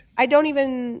 but it. I don't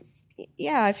even.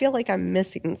 Yeah, I feel like I'm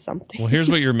missing something. Well, here's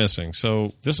what you're missing.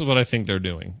 So this is what I think they're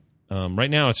doing. Right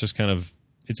now, it's just kind of,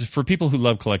 it's for people who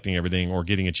love collecting everything or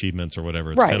getting achievements or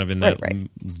whatever. It's kind of in that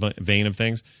vein of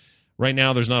things. Right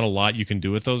now, there's not a lot you can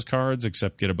do with those cards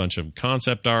except get a bunch of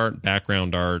concept art,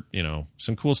 background art,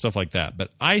 some cool stuff like that.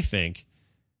 But I think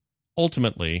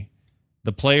ultimately,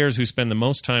 the players who spend the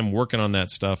most time working on that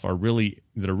stuff are really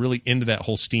into that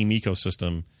whole Steam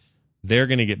ecosystem. They're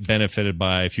going to get benefited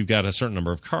by, if you've got a certain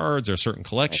number of cards or a certain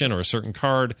collection or a certain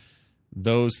card,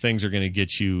 those things are going to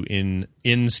get you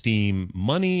in Steam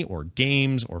money or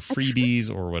games or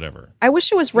freebies or whatever. I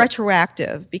wish it was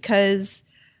retroactive because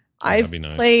I've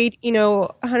played,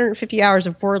 150 hours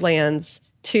of Borderlands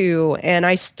 2 and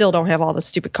I still don't have all the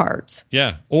stupid cards.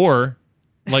 Yeah. Or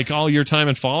like all your time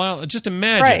in Fallout, just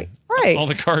imagine right. all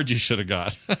the cards you should have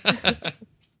got.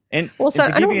 I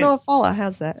don't know if Fallout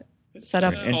has that set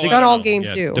up. And not all games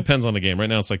do. Depends on the game. Right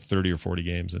now, it's like 30 or 40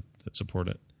 games that support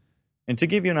it. And to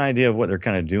give you an idea of what they're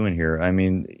kind of doing here, I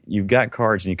mean, you've got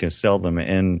cards and you can sell them.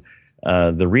 And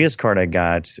the Rias card I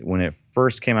got when it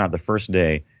first came out the first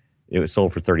day, it was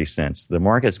sold for 30 cents. The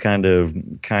market's kind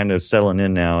of settling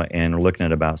in now, and we're looking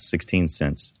at about 16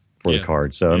 cents for the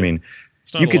card. So I mean,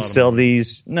 you could sell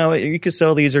these. No, you could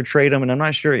sell these or trade them. And I'm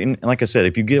not sure. And like I said,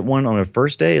 if you get one on the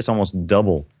first day, it's almost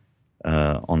double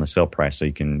on the sale price, so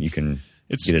you can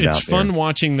it's fun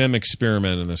watching them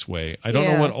experiment in this way. I don't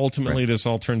know what ultimately this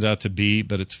all turns out to be,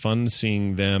 but it's fun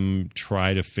seeing them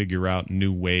try to figure out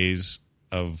new ways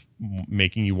of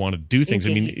making you want to do things. I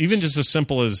mean, even just as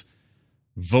simple as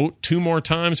vote 2 more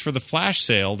times for the flash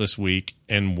sale this week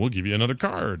and we'll give you another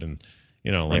card. And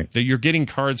you're getting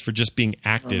cards for just being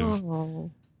active.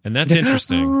 And that's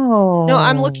interesting. No,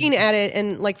 I'm looking at it,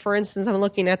 and like for instance, I'm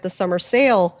looking at the summer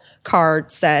sale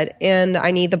card set, and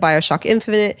I need the BioShock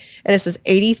Infinite, and it says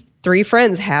 83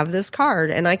 friends have this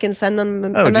card, and I can send them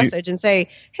a message and say,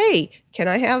 "Hey, do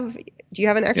you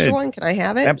have an extra one? Can I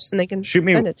have it?" And they can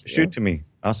send it to you. Shoot to me.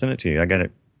 I'll send it to you. I got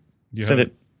it. Send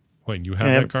it. Wait, you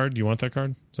have that card? Do you want that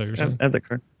card? Is that what you're saying? I have that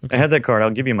card. Okay. I have that card. I'll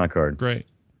give you my card. Great.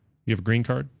 You have a green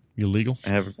card? You legal?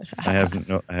 I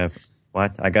have.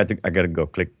 What? I got to go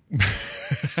click.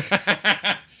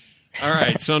 All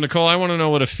right. So, Nicole, I want to know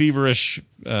what a feverish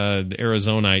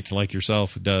Arizonite like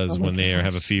yourself does when they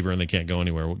have a fever and they can't go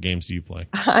anywhere. What games do you play?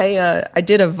 I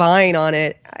did a Vine on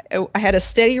it. I had a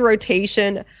steady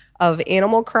rotation of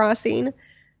Animal Crossing,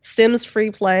 Sims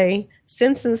Free Play,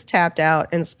 Simpsons Tapped Out,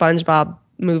 and SpongeBob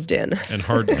Moved In. And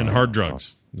hard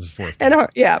drugs. This is 4th. And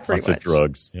pretty Lots much. of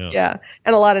drugs. Yeah.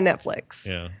 And a lot of Netflix.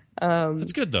 Yeah.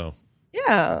 That's good though.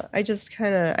 Yeah, I just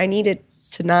I needed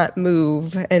to not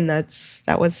move, and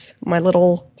that was my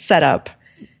little setup.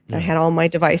 I had all my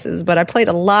devices, but I played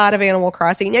a lot of Animal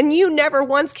Crossing, and you never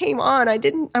once came on. I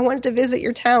wanted to visit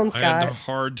your town, Scott. I had a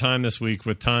hard time this week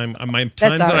with time. My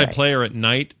times that I play are at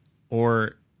night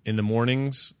or in the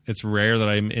mornings. It's rare that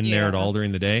I'm in there at all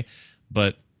during the day.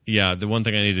 But yeah, the one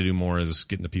thing I need to do more is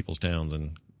get into people's towns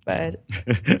and. But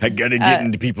I gotta get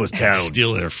into people's towns,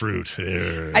 steal their fruit.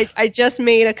 I just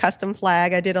made a custom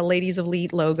flag. I did a Ladies of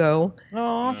Elite logo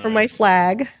for my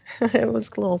flag. It was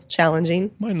a little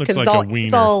challenging. Mine looks like a wiener.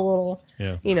 It's all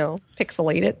a little,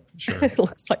 pixelated. Sure. It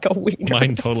looks like a wiener.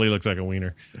 Mine totally looks like a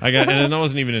wiener. And it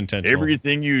wasn't even intentional.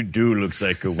 Everything you do looks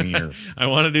like a wiener. I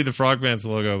want to do the Frog Pants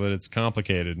logo, but it's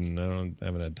complicated, and I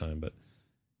haven't had time. But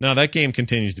no, that game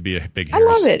continues to be a big. I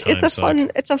love it.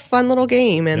 It's a fun little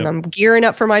game, and I'm gearing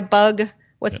up for my bug.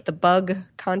 What's the bug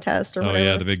contest or whatever? Oh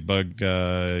yeah, the big bug.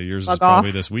 Yours bug is probably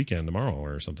off. this weekend, tomorrow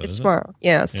or something. It's tomorrow.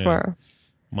 Yeah, it's tomorrow.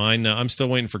 Mine, I'm still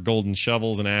waiting for golden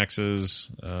shovels and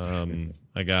axes.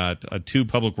 I got 2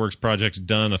 public works projects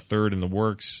done, a third in the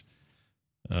works.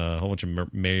 A whole bunch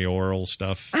of mayoral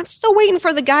stuff. I'm still waiting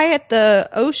for the guy at the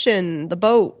ocean, the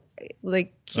boat.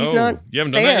 Like he's not. You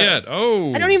haven't done there. that yet.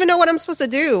 Oh, I don't even know what I'm supposed to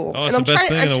do. Oh, it's the best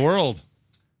thing in the world.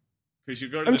 Because you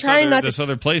go to this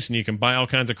other place and you can buy all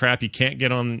kinds of crap you can't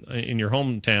get on in your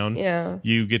hometown. Yeah.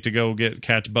 You get to go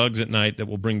catch bugs at night that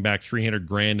will bring back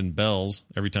 $300,000 in bells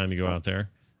every time you go out there.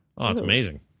 Oh, it's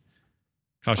amazing.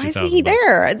 Cost you Why $1,000. is he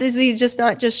there? Does he just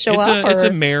not just show up? It's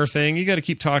a mayor thing. You got to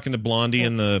keep talking to Blondie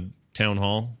in the town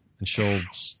hall, and she'll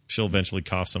eventually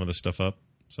cough some of this stuff up.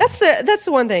 So. That's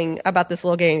the one thing about this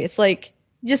little game. It's like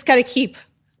you just got to keep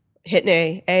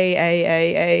hitting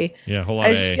A. Yeah, a whole lot I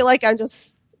of just A. feel like I'm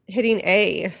just hitting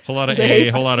A. Whole lot of A,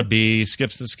 whole lot of B.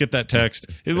 Skip that text.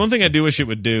 One thing I do wish it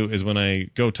would do is when I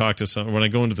go talk to when I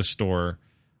go into the store,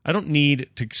 I don't need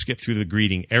to skip through the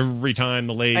greeting every time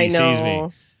the lady sees me.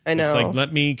 I know. It's like,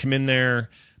 let me come in there.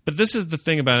 But this is the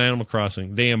thing about Animal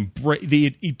Crossing. They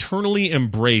eternally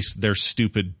embrace their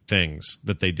stupid things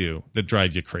that they do that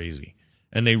drive you crazy.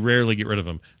 And they rarely get rid of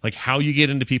them. Like how you get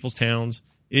into people's towns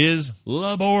is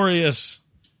laborious.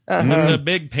 It's a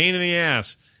big pain in the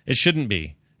ass. It shouldn't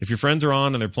be. If your friends are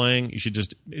on and they're playing, you should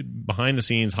just, behind the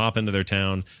scenes, hop into their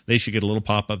town. They should get a little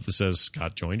pop-up that says,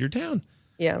 Scott joined your town.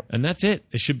 Yeah. And that's it.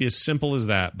 It should be as simple as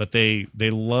that. But they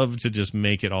love to just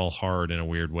make it all hard in a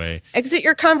weird way. Exit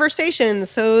your conversation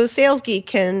so Sales Geek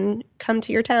can come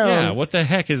to your town. Yeah, what the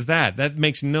heck is that? That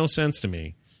makes no sense to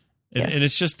me. And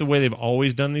it's just the way they've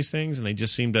always done these things, and they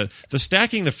just seem to... The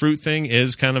stacking the fruit thing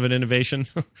is kind of an innovation.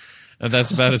 And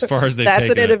that's about as far as they've taken it.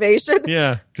 That's an innovation?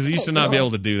 Yeah, because you used to not be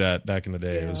able to do that back in the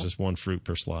day. Yeah. It was just 1 fruit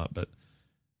per slot. But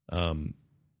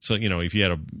so, if you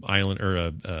had an island or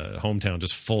a hometown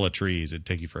just full of trees, it'd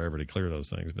take you forever to clear those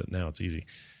things. But now it's easy.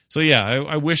 So, yeah,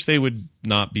 I wish they would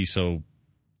not be so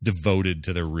devoted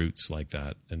to their roots like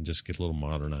that and just get a little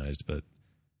modernized. But,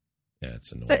 yeah,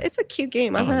 it's annoying. It's a cute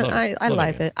game. I love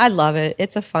it. I love it.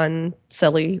 It's a fun,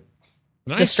 silly,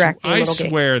 distracting little game. I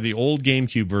swear the old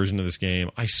GameCube version of this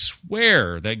game, I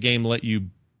swear that game let you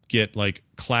get like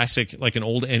classic, like an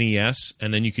old NES,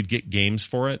 and then you could get games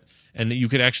for it, and that you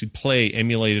could actually play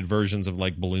emulated versions of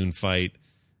like Balloon Fight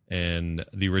and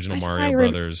the original Mario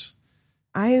Brothers.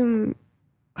 Why am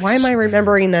I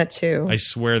remembering that too? I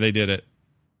swear they did it.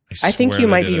 I think you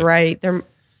might be right.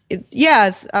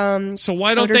 Yes. So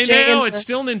why don't they now? It's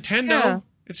still Nintendo. Yeah.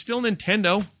 It's still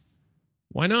Nintendo.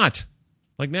 Why not?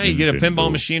 Like now you get a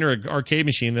pinball machine or an arcade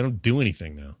machine. They don't do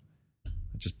anything now.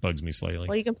 It just bugs me slightly.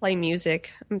 Well, you can play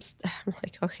music. I'm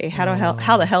like, okay, how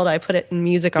the hell do I put it in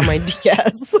music on my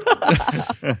DS?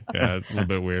 Yeah, it's a little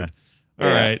bit weird. All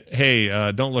right.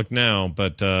 Hey, don't look now,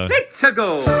 but let's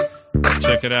go.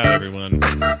 Check it out, everyone.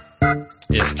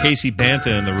 It's Casey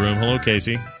Banta in the room. Hello,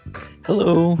 Casey.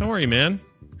 Hello. How are you, man?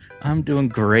 I'm doing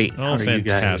great. Oh,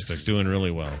 fantastic. Doing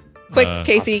really well. Quick,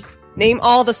 Casey. Awesome. Name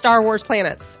all the Star Wars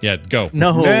planets. Yeah, go.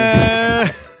 No.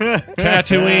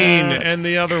 Tatooine and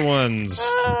the other ones.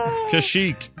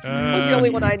 Kashyyyk. That's the only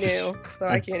one I knew, so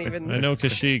I can't even. I know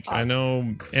Kashyyyk. I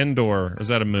know Endor. Is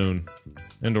that a moon?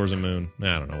 Endor's a moon.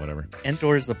 I don't know, whatever.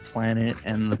 Endor is a planet,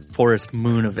 and the forest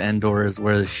moon of Endor is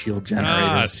where the shield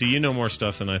generator. See, you know more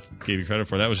stuff than I gave you credit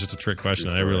for. That was just a trick question.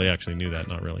 I really actually knew that.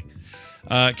 Not really.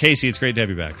 Casey, it's great to have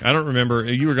you back. I don't remember.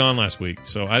 You were gone last week,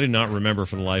 so I did not remember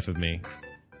for the life of me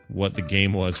what the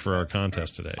game was for our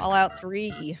contest today. Fallout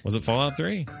 3. Was it Fallout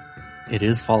 3? It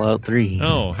is Fallout 3.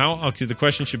 Oh, okay, the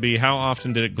question should be, how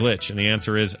often did it glitch? And the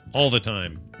answer is, all the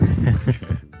time.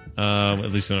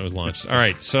 At least when it was launched. All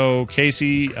right, so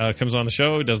Casey comes on the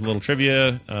show, does a little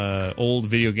trivia, old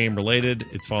video game related.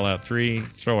 It's Fallout 3.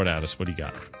 Throw it at us. What do you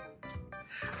got?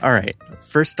 All right.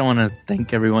 First, I want to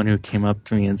thank everyone who came up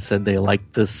to me and said they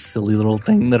liked this silly little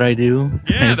thing that I do.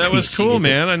 Yeah, that was cool,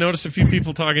 man. I noticed a few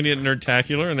people talking to you at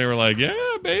Nerdtacular, and they were like, yeah,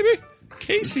 baby,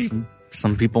 Casey.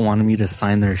 Some people wanted me to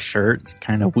sign their shirt.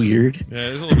 Kind of weird. Yeah,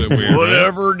 it was a little bit weird.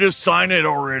 Whatever, right? Just sign it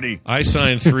already. I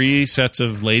signed 3 sets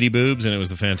of lady boobs, and it was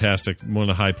the fantastic, one of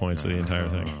the high points of the entire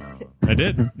thing. I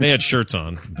did. They had shirts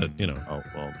on, but Oh,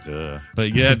 well, duh.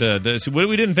 But you had so what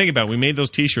we didn't think about, we made those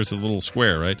T-shirts with a little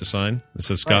square, right, to sign. It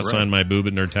says Scott signed my boob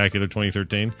at Nerdtacular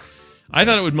 2013. I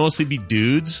thought it would mostly be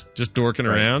dudes just dorking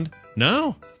around.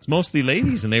 No, it's mostly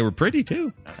ladies, and they were pretty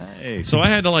too. Nice. So I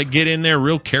had to get in there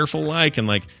real careful,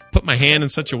 and put my hand in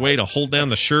such a way to hold down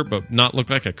the shirt, but not look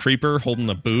like a creeper holding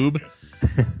the boob.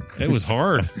 It was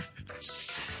hard.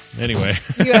 Anyway,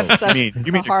 you have such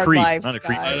you mean a hard creep, life, not a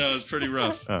creep. I know, it was pretty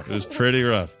rough. It was pretty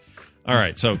rough. All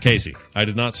right, so Casey, I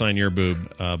did not sign your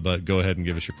boob, but go ahead and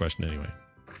give us your question anyway.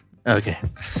 Okay.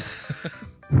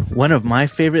 One of my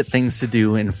favorite things to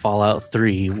do in Fallout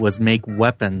 3 was make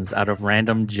weapons out of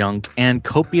random junk and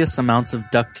copious amounts of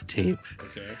duct tape.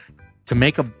 Okay. To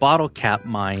make a bottle cap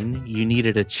mine, you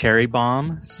needed a cherry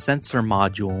bomb, sensor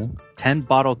module, 10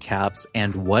 bottle caps,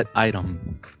 and what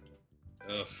item?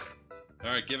 Ugh. All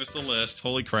right, give us the list.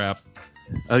 Holy crap.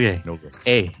 Okay. No list.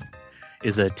 A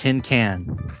is a tin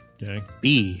can. Okay.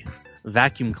 B,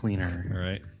 vacuum cleaner. All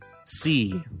right.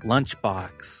 C,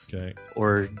 lunchbox. Okay.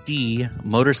 Or D,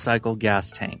 motorcycle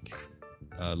gas tank.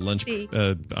 Lunch. C.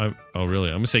 Oh, really?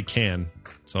 I'm gonna say can.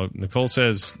 So Nicole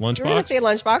says You're going to lunchbox. say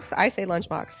lunchbox. I say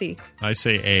lunchbox. C. I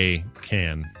say A,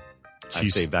 can. I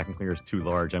say vacuum cleaner is too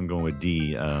large. I'm going with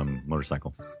D,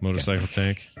 motorcycle. Motorcycle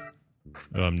tank.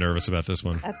 Oh, I'm nervous about this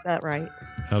one. That's not right.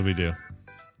 How'd we do?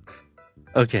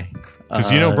 Okay.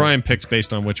 Because you know Brian picks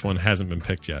based on which one hasn't been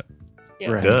picked yet.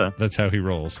 Yeah. Right. Duh. That's how he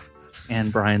rolls.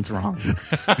 And Brian's wrong.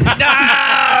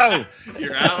 No!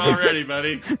 You're out already,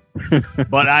 buddy.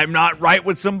 But I'm not right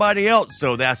with somebody else,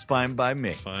 so that's fine by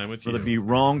me. Fine with Rather you. be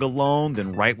wrong alone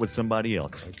than right with somebody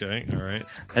else. Okay, all right.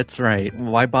 That's right.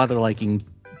 Why bother liking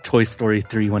Toy Story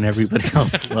 3 when everybody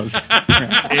else loves it?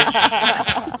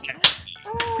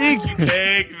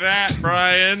 Take that,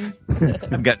 Brian.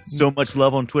 I've got so much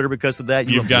love on Twitter because of that.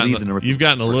 You You've don't believe the number.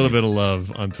 gotten a little bit of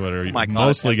love on Twitter. my You've God,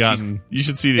 mostly at gotten. You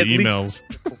should see the at least-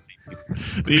 emails.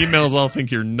 The emails all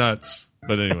think you're nuts.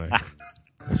 But anyway,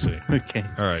 we'll see. Okay.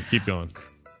 All right, keep going.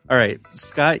 All right.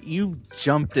 Scott, you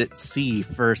jumped at C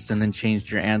first and then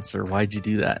changed your answer. Why'd you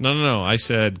do that? No. I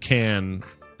said can,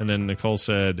 and then Nicole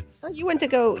said Oh, you went to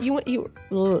go. You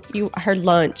heard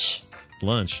lunch.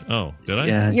 lunch. Oh, did I?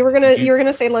 Yeah. You were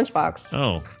gonna say lunchbox.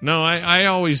 Oh no, I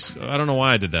always I don't know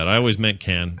why I did that. I always meant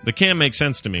can. The can makes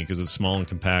sense to me because it's small and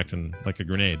compact and like a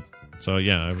grenade. So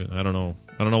yeah, I don't know.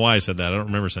 I don't know why I said that. I don't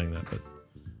remember saying that, but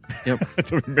Yep. I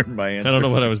don't remember my answer. I don't know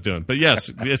what I was doing. But yes,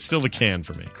 it's still the can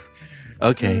for me.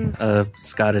 Okay.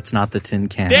 Scott, it's not the tin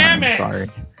can. Damn I'm it! sorry.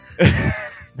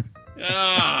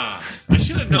 Ah, I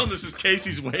should have known this is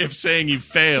Casey's way of saying you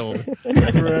failed.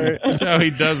 That's how he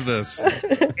does this.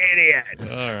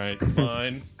 Idiot. All right,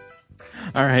 fine.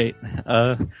 All right.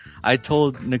 I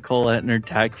told Nicole at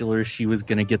Nerdtacular she was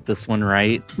going to get this one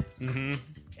right. Mm-hmm.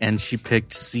 And she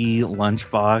picked C,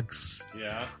 lunchbox.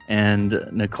 Yeah. And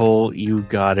Nicole, you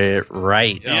got it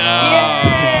right. Yay!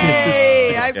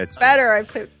 I Sketchy. better. I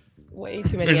put way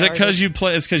too many. Is it hours because in. you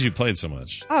play? It's because you played so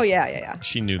much. Oh yeah.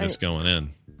 She knew this going in.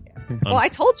 Well, I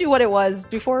told you what it was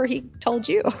before he told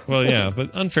you. Well, yeah, but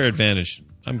unfair advantage.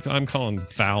 I'm calling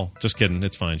foul. Just kidding.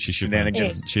 It's fine. She should win.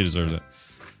 Shenanigans. She deserves it.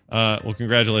 Well,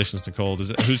 congratulations, Nicole.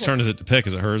 Whose turn is it to pick?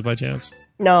 Is it hers by chance?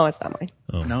 No, it's not mine.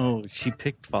 No, she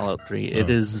picked Fallout 3. It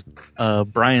is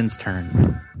Brian's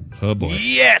turn. Oh boy.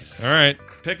 Yes. All right,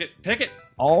 pick it. Pick it.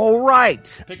 All right.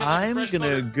 Pick it up, I'm fresh gonna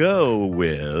motor. go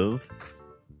with.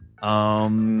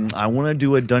 I want to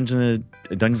do a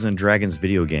Dungeons and Dragons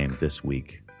video game this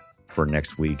week for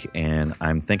next week, and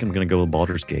I'm thinking I'm gonna go with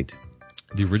Baldur's Gate.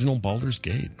 The original Baldur's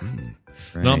Gate. Mm.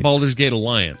 Right. Not Baldur's Gate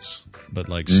Alliance, but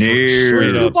like No.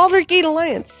 straight Do up. Baldur's Gate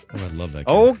Alliance. Oh, I love that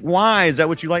game. Oh, why is that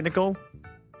what you like, Nicole?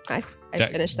 I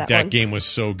finished that one. game was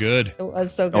so good. It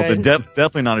was so Oh, good.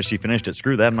 definitely not as she finished it.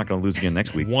 Screw that. I'm not going to lose again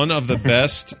next week. One of the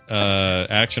best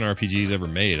action RPGs ever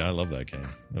made. I love that game.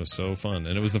 It was so fun,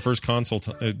 and it was the first console.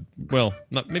 Well,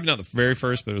 maybe not the very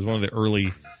first, but it was one of the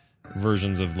early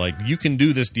versions of like you can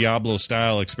do this Diablo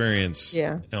style experience.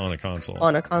 Yeah. On a console.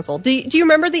 on a console. Do you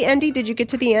remember the ending? Did you get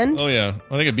to the end? Oh yeah, I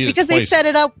think I beat Because it twice. they set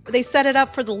it up. They set it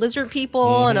up for the lizard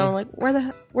people, and I'm like,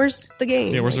 where's the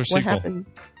game? Yeah, where's like, their sequel? What happened?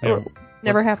 Yeah. Or,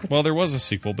 never happened. Well, there was a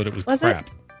sequel, but it was Was it? crap.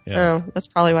 Yeah. Oh, that's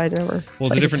probably why I never. Well,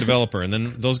 it's a different developer, and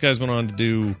then those guys went on to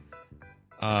do.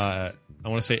 I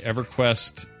want to say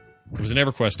EverQuest. It was an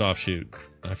EverQuest offshoot.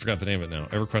 I forgot the name of it now.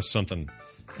 EverQuest something,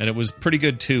 and it was pretty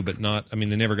good too, but not. I mean,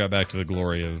 they never got back to the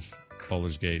glory of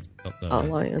Baldur's Gate.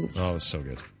 Alliance. Oh, it was so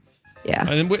good. Yeah.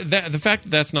 And then the fact that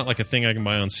that's not like a thing I can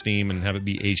buy on Steam and have it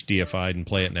be HDified and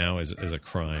play it now is a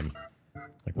crime.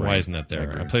 Like, why isn't that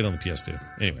there? I played it on the PS2.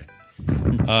 Anyway.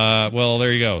 Well,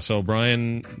 there you go. So,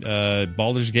 Brian,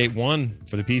 Baldur's Gate 1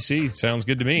 for the PC. Sounds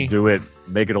good to me. Do it.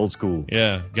 Make it old school.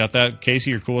 Yeah. Got that?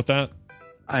 Casey, you're cool with that?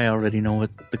 I already know what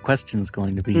the question's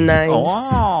going to be. Nice.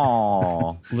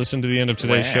 Oh. Listen to the end of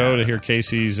today's Wow. show to hear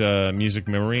Casey's music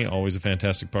memory. Always a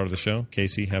fantastic part of the show.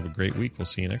 Casey, have a great week. We'll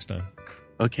see you next time.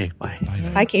 Okay, bye. Bye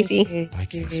now. Hi, Casey. Bye,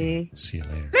 Casey. See you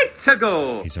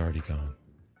later. He's already gone.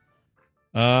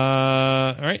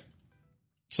 All right.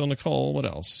 So, Nicole, what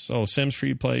else? Oh, Sims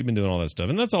Free Play. You've been doing all that stuff.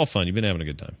 And that's all fun. You've been having a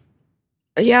good time.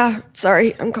 Yeah.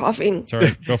 Sorry, I'm coughing. It's all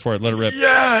right. Go for it. Let it rip.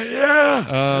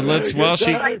 Yeah. Let's, while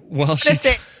she, Just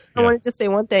say, I wanted to say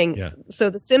one thing. Yeah. So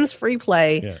the Sims Free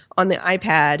Play on the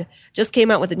iPad just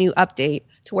came out with a new update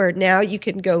to where now you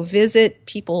can go visit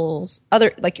people's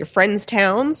other, like your friends'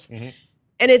 towns. Mm-hmm.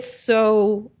 And it's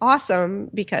so awesome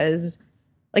because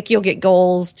like you'll get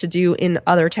goals to do in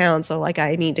other towns. So like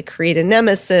I need to create a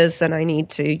nemesis and I need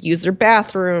to use their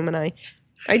bathroom and I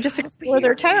just explore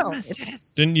their town.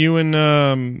 Didn't you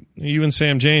and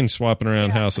Sam Jane swapping around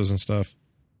houses and stuff?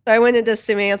 So I went into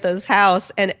Samantha's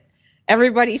house and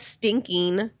everybody's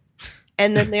stinking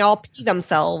and then they all pee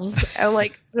themselves. I'm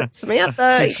like,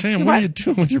 Samantha. It's like, Sam, what are you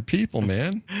doing with your people,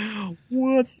 man?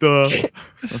 What the?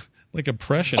 Like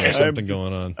oppression or something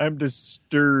going on. I'm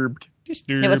disturbed.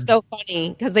 It was so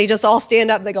funny because they just all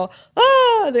stand up and they go,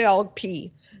 they all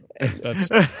pee. That's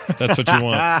what you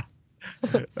want.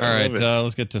 All right,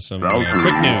 let's get to some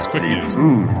quick news.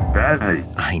 Food badly.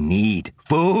 I need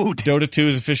food. Dota 2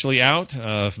 is officially out.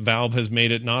 Valve has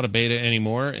made it not a beta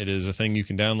anymore. It is a thing you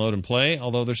can download and play,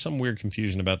 although there's some weird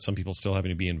confusion about some people still having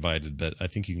to be invited, but I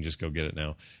think you can just go get it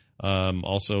now.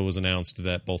 Also was announced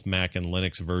that both Mac and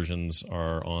Linux versions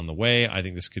are on the way. I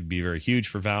think this could be very huge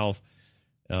for Valve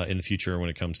in the future when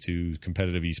it comes to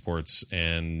competitive esports,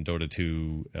 and Dota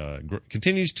 2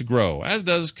 continues to grow, as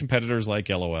does competitors like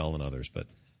LOL and others, but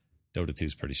Dota 2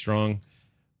 is pretty strong.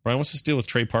 Brian, what's this deal with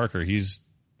Trey Parker? Is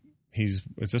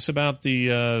this about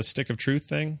the Stick of Truth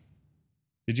thing?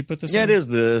 Did you put this in? Yeah, it is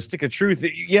the Stick of Truth.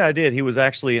 Yeah, I did. He was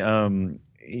actually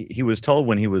he was told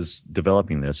when he was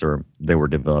developing this, or they were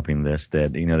developing this,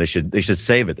 that they should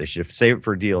save it. They should save it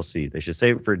for DLC. They should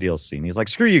save it for DLC. And he's like,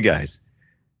 screw you guys.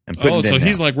 Oh, so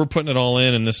he's like, we're putting it all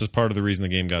in, and this is part of the reason the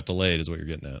game got delayed, is what you're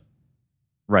getting at.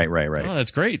 Right. Oh, that's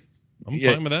great. I'm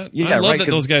fine with that. Yeah, I love that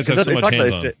those guys have so much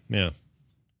hands on.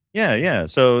 Yeah.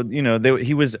 So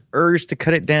he was urged to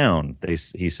cut it down.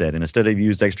 He said, and instead of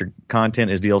use extra content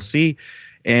as DLC.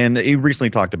 And he recently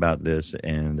talked about this,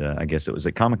 and I guess it was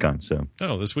at Comic-Con. So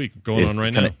this week going on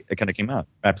right now. It kind of came out.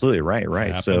 Absolutely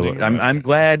right. So Happening I'm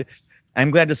glad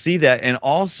to see that, and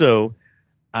also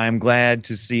I'm glad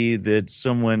to see that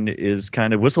someone is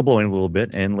kind of whistleblowing a little bit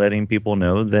and letting people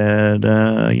know that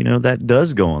that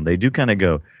does go on. They do kind of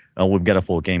go, oh, we've got a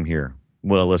full game here.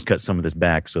 Well, let's cut some of this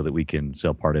back so that we can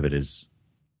sell part of it as.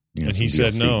 And he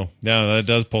said no, that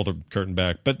does pull the curtain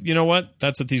back. But you know what?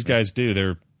 That's what these guys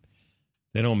do.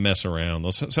 They don't mess around.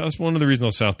 That's one of the reasons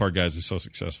those South Park guys are so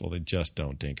successful. They just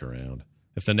don't dink around.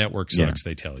 If the network sucks,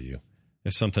 they tell you.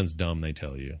 If something's dumb, they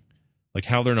tell you. Like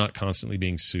how they're not constantly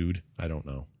being sued, I don't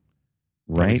know.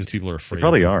 Right? Because people are afraid. They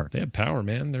probably are. They have power,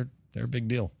 man. They're a big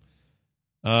deal.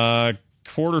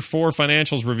 Quarter 4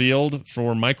 financials revealed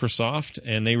for Microsoft,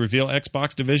 and they reveal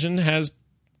Xbox division has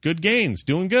good gains,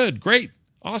 doing good, great,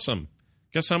 awesome.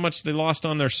 Guess how much they lost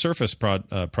on their Surface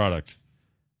product?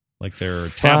 Like their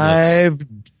tablets.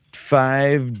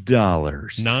 $5.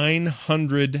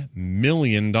 $900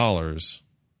 million lost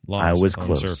I was on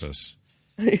close. Surface.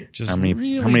 Just how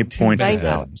many points is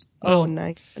that? Oh,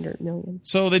 900 million.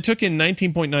 So they took in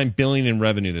 $19.9 billion in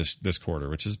revenue this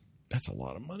quarter, that's a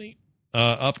lot of money.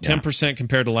 Up 10%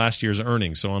 compared to last year's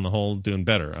earnings. So on the whole, doing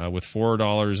better with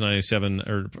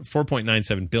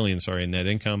 $4.97 billion in net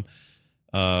income.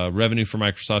 Revenue for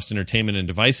Microsoft's Entertainment and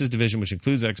Devices division, which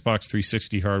includes Xbox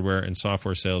 360 hardware and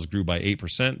software sales, grew by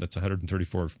 8%. That's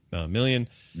 $134 million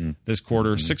this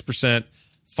quarter. 6%,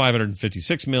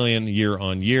 $556 million year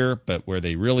on year. But where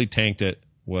they really tanked it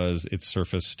was its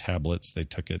Surface tablets. They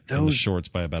took it in the shorts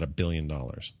by about $1 billion.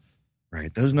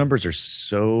 Right. Those numbers are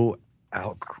so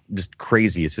just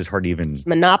crazy. It's just hard to even. It's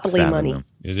monopoly money. Them.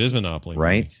 It is monopoly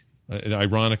right? money. It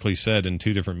ironically said in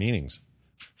two different meanings.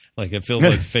 Like it feels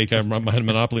like fake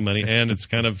monopoly money, and it's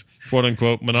kind of quote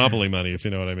unquote monopoly money, if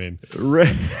you know what I mean.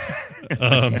 Right.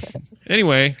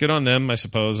 Anyway, good on them, I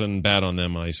suppose, and bad on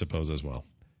them, I suppose, as well.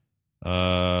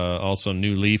 Also,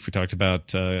 New Leaf. We talked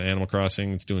about Animal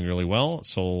Crossing. It's doing really well. It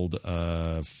sold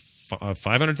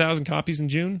 500,000 copies in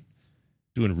June.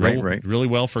 Doing really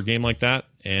well for a game like that.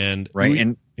 And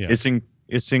it's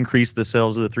increased the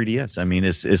sales of the 3DS. I mean,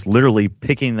 it's literally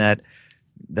picking that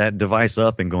device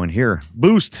up and going, here,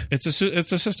 boost. It's a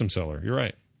system seller. You're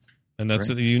right, and that's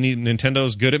you need.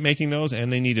 Nintendo's good at making those,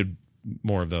 and they needed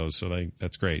more of those, so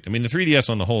that's great. I mean, the 3DS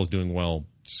on the whole is doing well.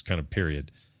 Just kind of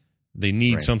period. They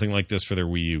need something like this for their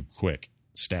Wii U quick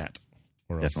stat,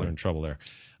 or else they're in trouble there.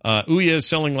 Ouya is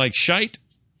selling like shite,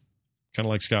 kind of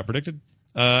like Scott predicted.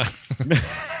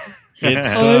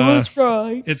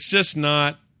 It's just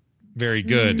not very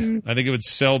good. I think it would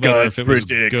sell better if it was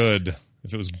good.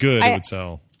 If it was good, it would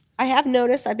sell. I have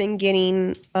noticed I've been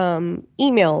getting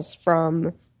emails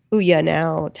from Ouya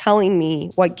now telling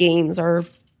me what games are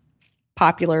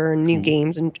popular and new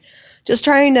games, and just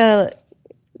trying to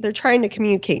they're trying to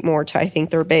communicate more to, I think,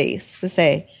 their base to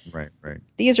say, Right.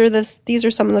 these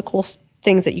are some of the cool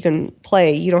things that you can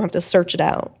play. You don't have to search it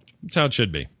out. That's how it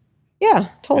should be. Yeah, And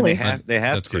totally. they have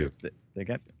That's to. great. They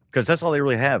got because that's all they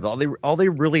really have. All they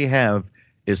really have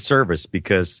is service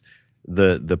because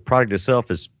the product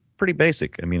itself is pretty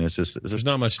basic. I mean, it's There's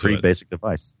not much to pretty it. basic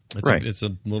device. It's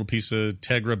a little piece of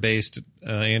Tegra-based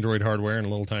Android hardware in a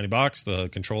little tiny box. The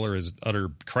controller is utter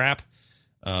crap,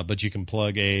 but you can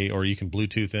plug or you can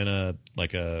Bluetooth in a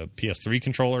PS3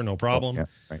 controller, no problem.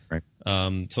 Yeah,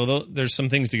 right. So there's some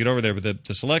things to get over there, but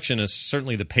the selection is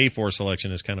certainly the pay-for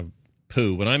selection is kind of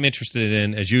poo. What I'm interested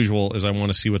in, as usual, is I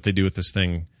want to see what they do with this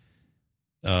thing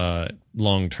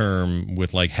long term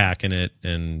with like hacking it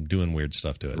and doing weird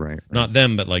stuff to it. Right. Not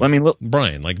them, but like Well, I mean, look,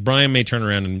 Brian. Like Brian may turn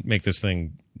around and make this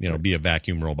thing, be a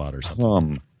vacuum robot or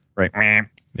something. right.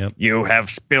 Yep. You have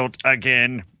spilt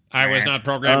again. I was not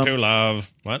programmed to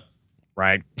love. What?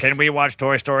 Right. Can we watch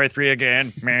Toy Story 3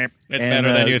 again? Meh. It's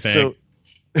better than you think.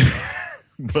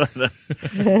 But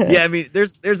yeah, I mean,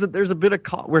 there's a bit of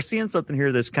we're seeing something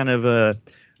here that's kind of a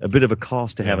bit of a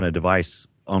cost to having a device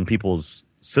on people's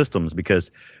systems because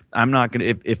I'm not gonna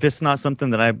if it's not something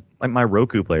that I like my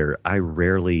Roku player, I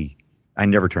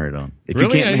never turn it on. If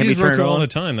Really? you can't I have me use turn Roku it all on, the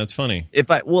time. That's funny.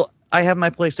 I have my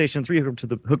PlayStation 3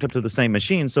 hooked up to the same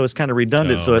machine, so it's kind of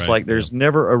redundant. Oh, so it's right, like there's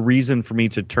never a reason for me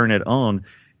to turn it on,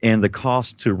 and the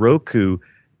cost to Roku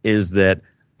is that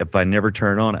if I never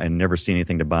turn it on, I never see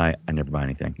anything to buy. I never buy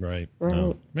anything. Right. Right.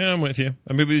 No. Yeah, I'm with you.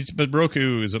 I mean, but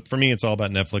Roku is for me. It's all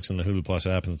about Netflix and the Hulu Plus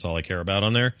app, and that's all I care about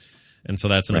on there. And so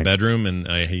that's in the bedroom, and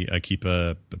I keep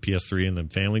a PS3 in the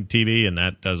family TV, and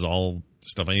that does all the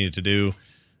stuff I needed to do.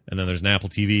 And then there's an Apple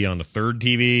TV on the third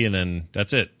TV, and then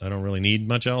that's it. I don't really need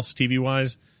much else TV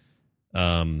wise.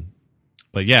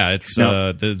 But yeah, it's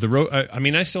I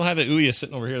mean, I still have the Ouya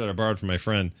sitting over here that I borrowed from my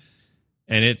friend,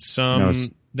 and it's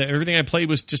everything I played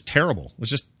was just terrible. It was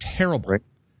just terrible. Right.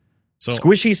 So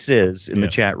Squishy says in the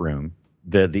chat room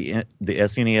that the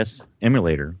SNES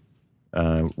emulator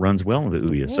runs well with the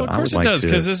Ouya. So of I course would it like does,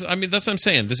 because that's what I'm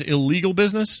saying. This illegal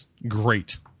business,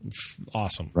 great,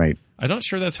 awesome. Right. I'm not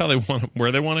sure that's how they want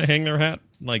where they want to hang their hat.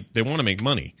 Like they want to make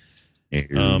money.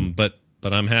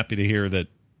 But I'm happy to hear that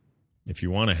if you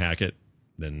want to hack it,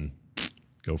 then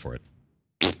go for it.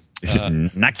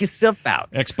 Knock yourself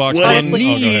out. Xbox Well, One. honestly-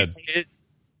 Oh, go ahead.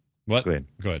 What? Go ahead.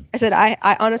 Go ahead. I said,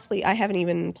 I honestly, I haven't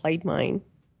even played mine.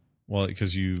 Well,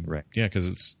 because Right. because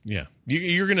it's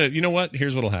you're gonna, you know what?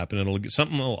 Here's what'll happen. It'll get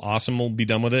something awesome will be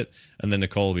done with it, and then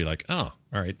Nicole will be like, oh,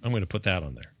 all right, I'm going to put that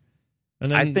on there,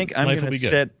 and then I think I'm life going will to be good.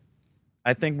 set.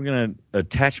 I think we're going to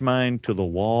attach mine to the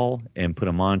wall and put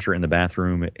a monitor in the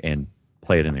bathroom and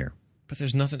play it in there. But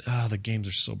there's nothing. The games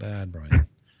are so bad, Brian.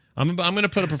 I'm going to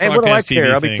put up a Hey, what do I Frogcast care?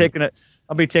 TV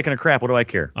I'll be taking a crap. What do I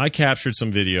care? I captured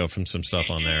some video from some stuff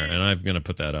on there, and I'm going to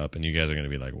put that up, and you guys are going to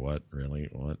be like, what? Really?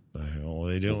 What the hell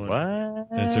are they doing? What?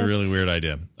 It's a really weird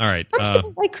idea. All right. Some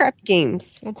people like crappy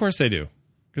games. Of course they do,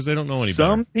 because they don't know any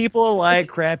Some better. people like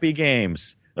crappy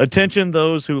games. Attention,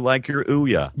 those who like your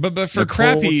Ouya. But for Nicole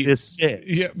crappy, is sick.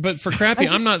 yeah. But for crappy,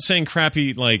 I'm not saying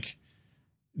crappy like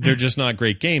they're just not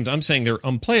great games. I'm saying they're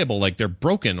unplayable, like they're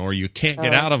broken, or you can't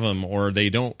get out of them, or they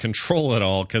don't control at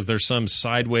all because there's some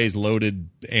sideways loaded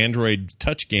Android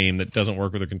touch game that doesn't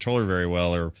work with a controller very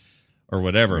well, or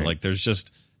whatever. Right. Like there's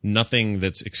just nothing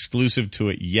that's exclusive to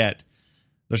it yet.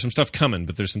 There's some stuff coming,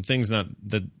 but there's some things that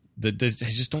I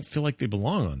just don't feel like they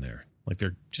belong on there. Like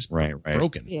they're just Right.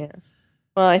 broken. Yeah.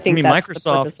 Well, I think I mean, that's Microsoft-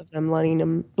 the purpose of them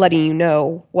letting you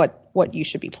know what you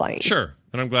should be playing. Sure,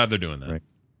 and I'm glad they're doing that. Right.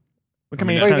 Look how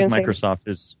many What were you times gonna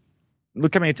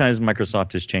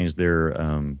Microsoft has changed their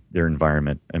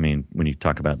environment. I mean, when you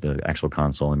talk about the actual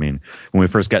console, I mean, when we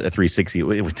first got the 360,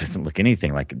 it doesn't look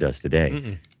anything like it does today.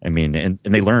 Mm-mm. I mean, and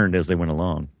they learned as they went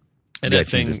along. And They that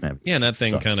actually thing, just have- and that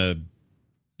thing sucks. kind of,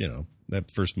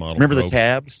 that first model. Remember the broke.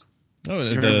 tabs? Oh,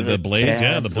 Remember the the blades.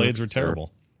 Yeah, the tabs? blades were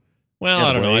terrible. Well, Yeah, I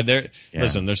the don't know. blades. Yeah.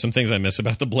 Listen, there's some things I miss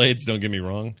about the blades. Don't get me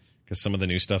wrong, because some of the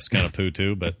new stuff's kind of poo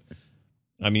too. But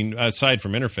I mean, aside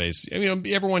from interface,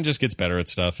 everyone just gets better at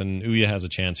stuff, and Ouya has a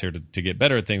chance here to get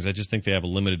better at things. I just think they have a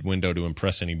limited window to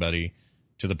impress anybody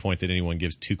to the point that anyone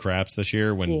gives two craps this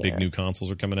year when big new consoles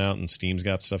are coming out and Steam's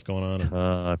got stuff going on.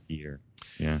 Tough year.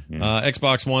 Yeah.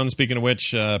 Xbox One, speaking of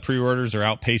which, pre-orders are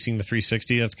outpacing the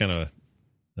 360. That's kind of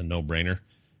a no-brainer.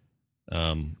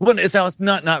 Well, it's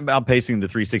not outpacing the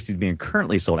 360s being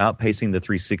currently sold, outpacing the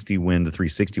 360 when the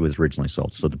 360 was originally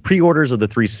sold. So the pre-orders of the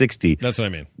 360 That's what I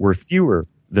mean. were fewer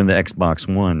than the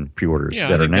Xbox One pre-orders Yeah, I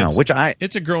that are think now. that's-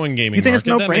 it's a growing gaming You think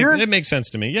market. it's no-brainer? That makes sense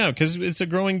to me. Yeah, because it's a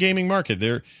growing gaming market.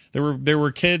 There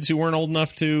were kids who weren't old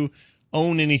enough to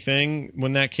own anything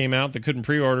when that came out that couldn't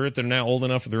pre-order it. They're now old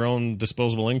enough with their own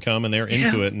disposable income, and they're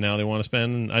into it, and now they want to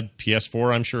spend.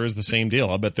 PS4, I'm sure, is the same deal.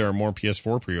 I bet there are more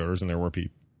PS4 pre-orders than there were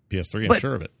PS3. I'm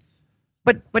sure of it.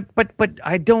 But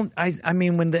I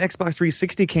mean, when the Xbox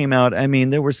 360 came out, I mean,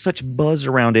 there was such buzz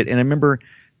around it, and I remember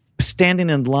standing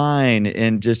in line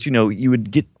and just, you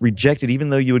would get rejected,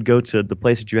 even though you would go to the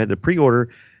place that you had the pre-order,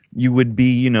 you would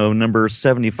be, number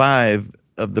 75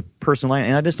 of the person line,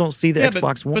 and I just don't see the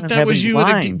Xbox One that was you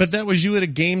lines. but that was you at a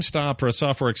GameStop or a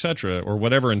Software Etc. or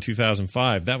whatever in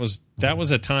 2005. That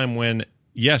was a time when,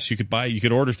 yes, you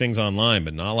could order things online,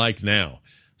 but not like now.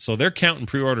 So they're counting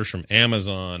pre-orders from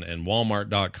Amazon and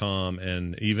Walmart.com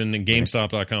and even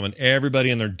GameStop.com and everybody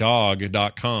in their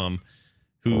dog.com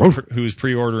who's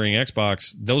pre-ordering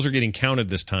Xbox. Those are getting counted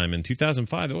this time. In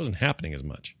 2005, it wasn't happening as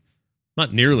much.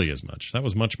 Not nearly as much. That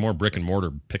was much more brick and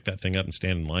mortar. Pick that thing up and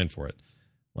stand in line for it.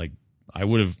 Like I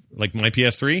would have, like my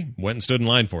PS3 went and stood in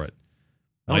line for it.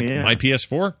 My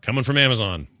PS4 coming from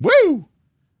Amazon. Woo!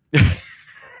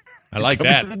 I like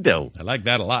that. I like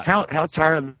that a lot. How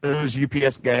tired are those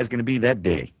UPS guys going to be that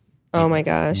day? Oh my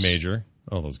gosh. Major.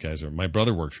 Oh, those guys are. My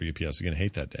brother worked for UPS. He's going to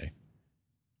hate that day.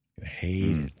 Going to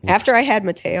hate it. After I had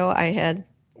Mateo, I had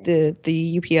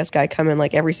the UPS guy come in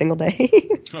like every single day.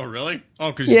 Oh, really?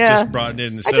 Oh, because you just brought it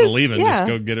in instead of leaving. Yeah. Just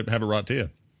go get it, have it brought to you.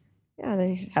 Yeah,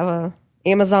 they have a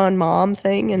Amazon Mom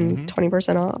thing and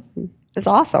 20% off. It's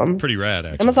awesome. Pretty rad,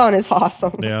 actually. Amazon is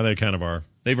awesome. Yeah, they kind of are.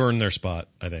 They've earned their spot,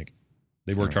 I think.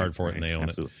 They've worked hard for it, and they own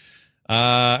Absolutely. it.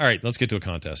 All right, let's get to a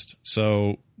contest.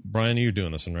 So, Brian, you're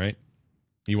doing this one, right?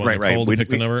 You want Right. Nicole to pick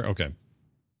the number? Okay.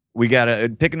 We got to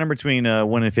pick a number between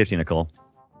 1 and 50, Nicole.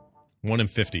 1 and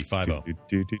 50,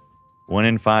 5-0. 1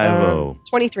 and 50.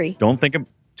 23. Don't think of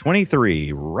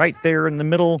 23. Right there in the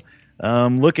middle.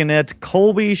 Looking at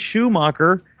Colby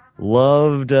Schumacher.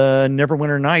 Loved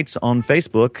Neverwinter Nights on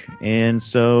Facebook. And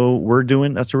so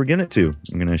that's what we're getting it to.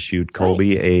 I'm going to shoot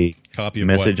Colby a Copy of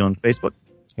message what? on Facebook.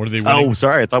 What are they winning? Oh,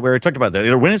 sorry. I thought we already talked about that.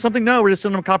 They're winning something? No, we're just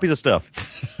sending them copies of stuff.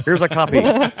 Here's a copy.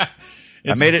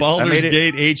 It's made it- Baldur's I made it.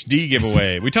 Gate HD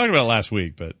giveaway. We talked about it last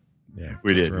week, but yeah.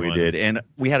 We just a did, reminder. and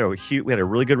we had a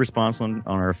really good response on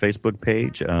our Facebook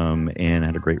page, and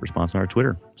had a great response on our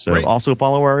Twitter. So Great. also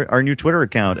follow our new Twitter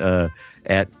account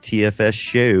at TFS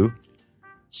Show,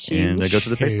 and go to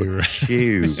the Facebook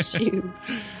Show. Shoot.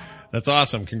 That's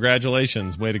awesome.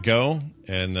 Congratulations. Way to go.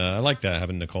 And I like that,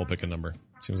 having Nicole pick a number.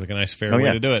 Seems like a nice, fair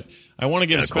way to do it. I want to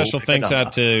give a Nicole, special pick a thanks number.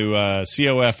 out to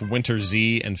COF Winter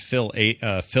Z and Phil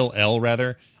L.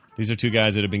 Rather. These are two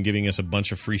guys that have been giving us a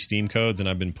bunch of free Steam codes, and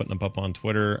I've been putting them up on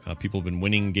Twitter. People have been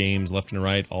winning games left and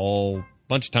right a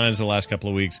bunch of times the last couple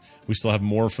of weeks. We still have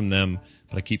more from them,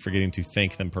 but I keep forgetting to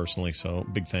thank them personally. So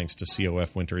big thanks to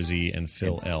COF Winter Z and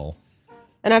Phil L.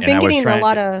 And I've And been I was getting a trying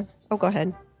lot to- of. Oh, go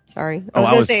ahead. Sorry. I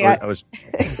was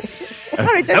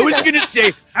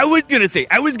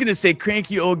gonna say,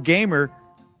 Cranky Old Gamer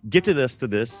gifted us to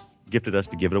give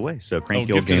it away. So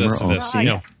Cranky Old gifted Gamer us to on this. Steam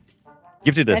No.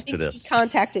 gifted I us think to this. he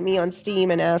contacted me on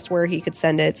Steam and asked where he could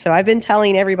send it. So I've been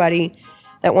telling everybody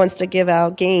that wants to give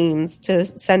out games to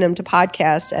send them to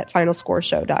podcast at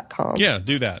finalscoreshow.com. Yeah,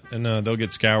 do that. And they'll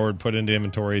get scoured, put into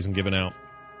inventories, and given out.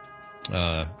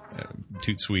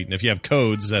 Toot sweet. And if you have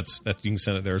codes, that's you can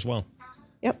send it there as well.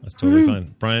 Yep. That's totally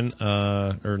fine. Brian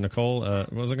or Nicole,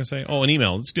 what was I going to say? Oh, an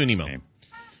email. Let's do an email.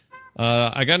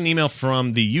 I got an email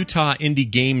from the Utah Indie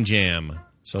Game Jam.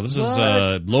 So this is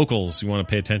locals. You want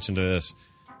to pay attention to this.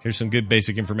 Here's some good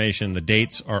basic information. The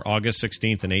dates are August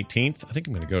 16th and 18th. I think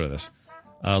I'm going to go to this.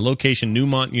 Location,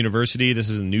 Newmont University. This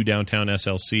is in New Downtown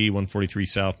SLC, 143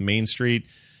 South Main Street.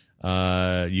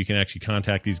 You can actually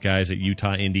contact these guys at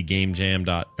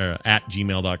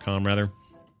utahindiegamejam@gmail.com rather.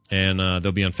 And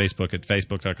they'll be on Facebook at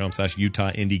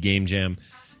facebook.com/Utah Indie Game Jam.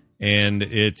 And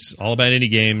it's all about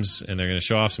indie games, and they're going to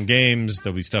show off some games.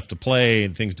 There'll be stuff to play,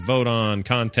 things to vote on,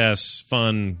 contests,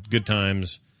 fun, good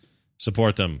times.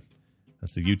 Support them.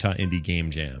 That's the Utah Indie Game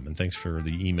Jam. And thanks for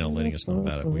the email letting us know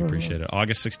about it. We appreciate it.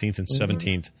 August 16th and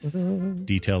 17th.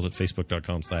 Details at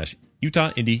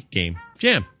facebook.com/Utah Indie Game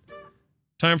Jam.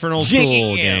 Time for an old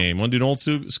school game. Want to do an old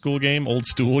school game? Old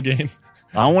stool game?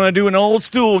 I want to do an old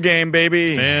stool game,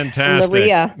 baby. Fantastic.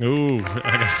 Maria. Ooh, I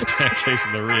got a bad case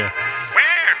of the Maria.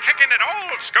 We're kicking it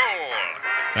old school.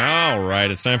 All right,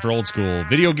 it's time for old school.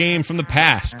 Video game from the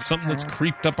past. Something that's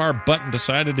creeped up our butt and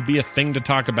decided to be a thing to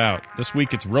talk about. This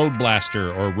week it's Road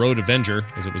Blaster, or Road Avenger,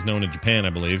 as it was known in Japan, I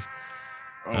believe.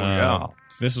 Oh, yeah.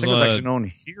 This I was, think it was actually known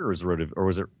here as Road, or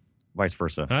was it vice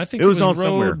versa? I think it was known Road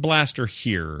somewhere. Blaster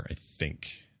here, I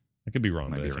think. I could be wrong,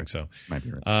 but I think so. Might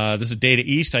be right. This is Data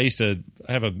East. I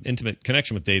have an intimate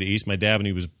connection with Data East. My dad, when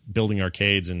he was building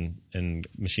arcades and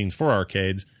machines for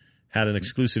arcades, had an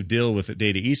exclusive deal with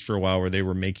Data East for a while where they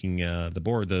were making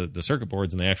the circuit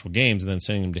boards and the actual games and then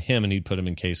sending them to him, and he'd put them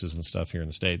in cases and stuff here in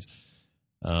the States.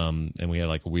 And we had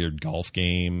like a weird golf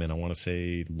game, and I want to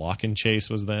say Lock and Chase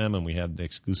was them, and we had the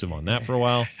exclusive on that for a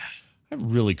while. I have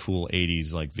really cool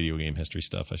 80s like video game history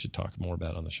stuff I should talk more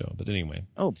about on the show. But anyway.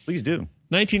 Oh, please do.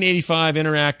 1985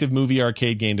 interactive movie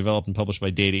arcade game developed and published by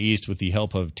Data East with the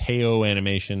help of Teo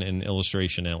Animation and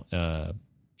illustration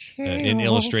in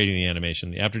illustrating the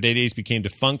animation. After Data East became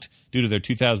defunct due to their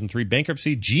 2003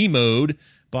 bankruptcy, G-Mode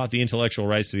bought the intellectual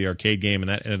rights to the arcade game, and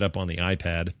that ended up on the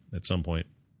iPad at some point.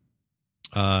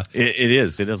 It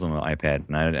is on the iPad,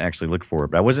 and I actually looked for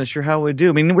it, but I wasn't sure how it would do.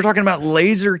 I mean, we're talking about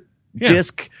laser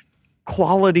disc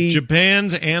quality.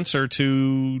 Japan's answer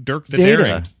to Dirk the Data.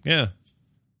 Daring. Yeah.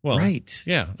 Well, right.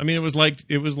 Yeah. I mean, it was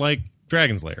like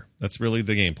Dragon's Lair. That's really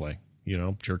the gameplay. You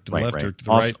know, jerk to the left, jerk to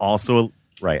the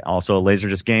right. Also a laser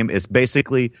disc game. It's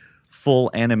basically full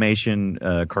animation,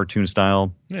 cartoon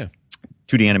style. Yeah.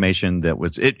 2D animation that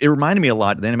was. It reminded me a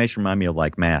lot. The animation reminded me of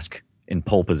like Mask in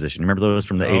pole position. Remember those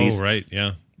from the 80s? Oh, right.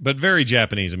 Yeah. But very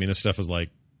Japanese. I mean, this stuff was like,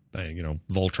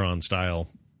 Voltron style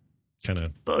kind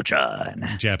of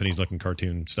Japanese looking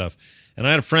cartoon stuff. And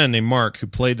I had a friend named Mark who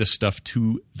played this stuff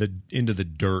into the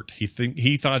dirt.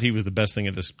 He thought he was the best thing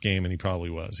at this game, and he probably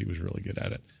was. He was really good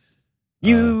at it.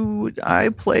 I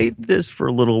played this for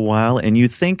a little while, and you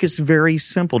think it's very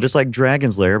simple, just like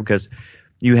Dragon's Lair, because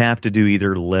you have to do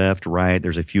either left, right.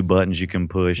 There's a few buttons you can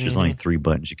push. There's only 3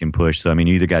 buttons you can push. So, I mean,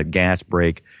 you either got gas,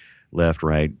 brake, left,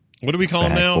 right. What do we call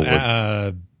them now?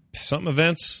 Forward. Something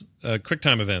events?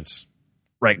 QuickTime events.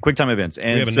 Right, QuickTime events.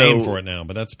 And we have a name for it now,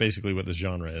 but that's basically what this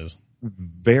genre is.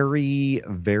 Very,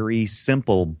 very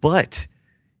simple, but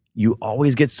you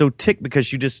always get so ticked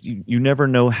because you never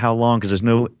know how long, because there's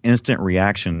no instant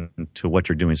reaction to what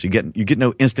you're doing. So you get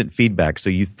no instant feedback. So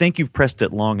you think you've pressed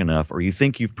it long enough, or you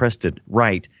think you've pressed it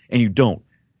right, and you don't,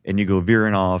 and you go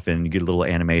veering off, and you get a little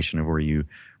animation of where you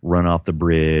run off the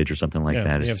bridge or something like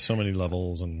that. You have so many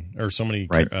levels or so many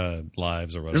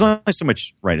lives or whatever. There's only so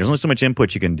much There's only so much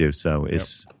input you can do. So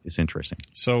it's interesting.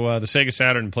 So the Sega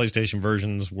Saturn and PlayStation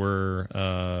versions were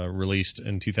released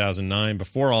in 2009.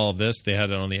 Before all of this, they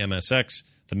had it on the MSX,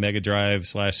 the Mega Drive /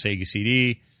 Sega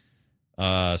CD,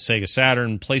 Sega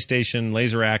Saturn, PlayStation,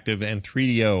 Laser Active, and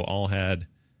 3DO all had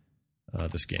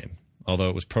this game. Although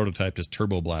it was prototyped as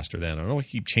Turbo Blaster then. I don't know why I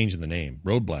keep changing the name.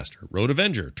 Road Blaster, Road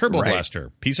Avenger, Turbo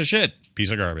Blaster, piece of shit,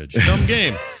 piece of garbage, dumb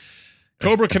game.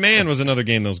 Cobra Command was another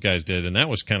game those guys did, and that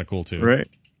was kind of cool too. Right.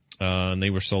 And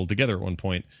they were sold together at one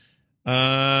point.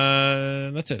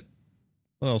 That's it.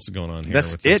 What else is going on here?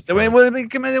 That's with this it. There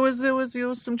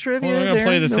was some trivia. Well, I'm going to there.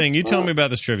 play the thing. You tell me about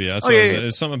this trivia.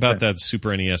 It's something about that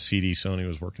Super NES CD Sony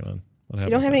was working on. What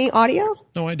happened? You don't have any audio?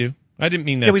 No, I do. I didn't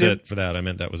mean that's it for that. I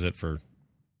meant that was it for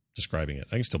describing it.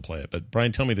 I can still play it, but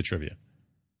Brian, tell me the trivia.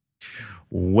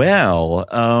 Well,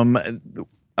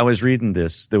 I was reading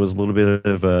this. There was a little bit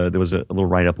of there was a little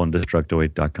write up on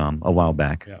Destructoid.com a while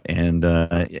back, and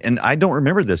I don't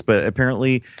remember this, but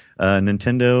apparently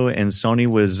Nintendo and Sony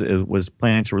was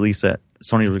planning to release that.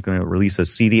 Sony was going to release a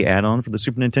CD add-on for the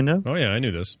Super Nintendo. Oh yeah, I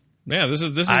knew this. Yeah, this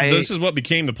is what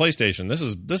became the PlayStation. This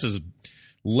is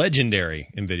legendary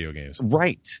in video games.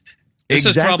 Right. This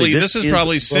exactly. is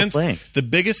probably since playing. The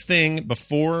biggest thing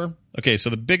before. Okay, so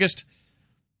the biggest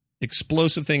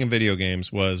explosive thing in video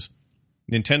games was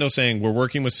Nintendo saying we're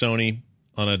working with Sony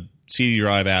on a CD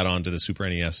drive add-on to the Super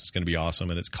NES. It's going to be awesome,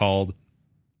 and it's called.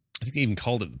 I think they even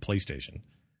called it the PlayStation.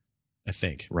 I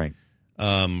think. Right.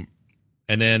 And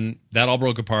then that all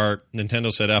broke apart.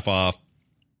 Nintendo said F off.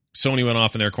 Sony went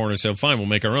off in their corner and said, fine, we'll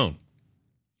make our own.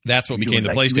 That's what became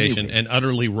the PlayStation and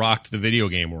utterly rocked the video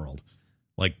game world.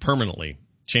 Like permanently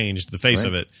changed the face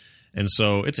of it. And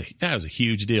so that was a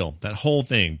huge deal. That whole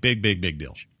thing, big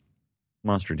deal.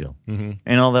 Monster deal. Mm-hmm.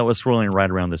 And all that was swirling right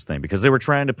around this thing because they were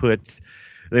trying to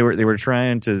they were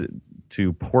trying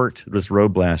to port this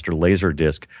Road Blaster laser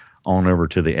disc on over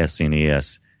to the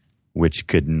SNES, which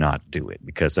could not do it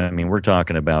because I mean we're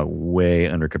talking about way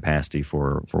under capacity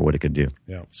for what it could do.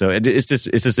 Yeah. So it's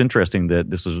just interesting that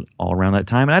this was all around that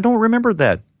time, and I don't remember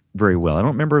that very well. I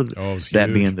don't remember that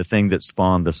being the thing that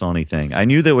spawned the Sony thing. I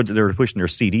knew they were pushing their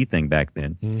CD thing back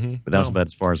then, but that was about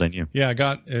as far as I knew. Yeah,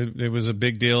 it was a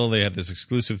big deal. They had this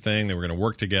exclusive thing. They were going to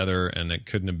work together, and it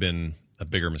couldn't have been a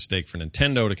bigger mistake for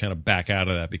Nintendo to kind of back out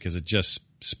of that because it just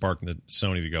sparked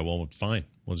Sony to go, well, fine,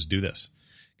 we'll just do this.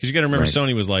 Because you got to remember,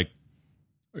 Sony was like,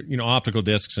 optical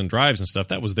discs and drives and stuff.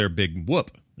 That was their big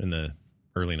whoop in the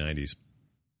early 90s.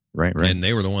 Right. And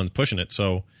they were the ones pushing it.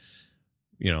 So,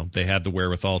 they had the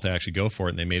wherewithal to actually go for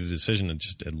it, and they made a decision that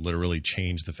just it literally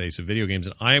changed the face of video games.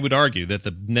 And I would argue that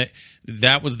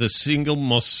that was the single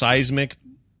most seismic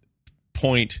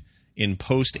point in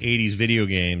post-'80s video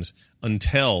games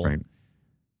until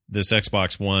this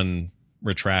Xbox One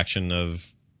retraction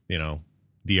of,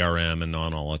 DRM and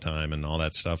on all the time and all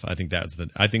that stuff. I think that's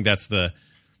the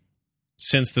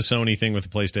since the Sony thing with the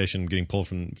PlayStation getting pulled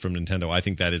from Nintendo, I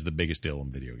think that is the biggest deal in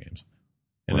video games.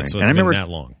 And it's been that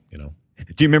long,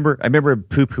 Do you remember? I remember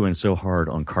poo-pooing so hard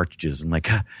on cartridges and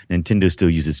Nintendo still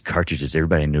uses cartridges.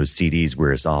 Everybody knows CDs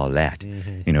where it's all at.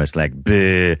 It's like,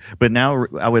 bleh. But now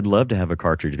I would love to have a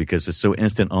cartridge because it's so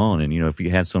instant on. And, if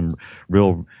you had some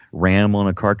real RAM on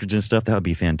a cartridge and stuff, that would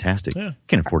be fantastic. Yeah.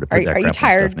 Can't afford to put that crap Are you on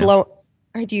tired stuff now.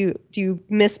 Or do you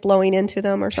miss blowing into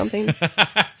them or something?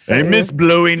 I miss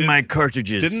blowing my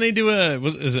cartridges. Didn't they do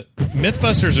is it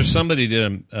Mythbusters or somebody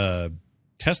did a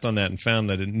test on that and found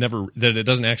that it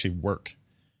doesn't actually work.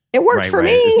 It worked for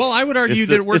me. Well, I would argue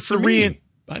that it worked for me.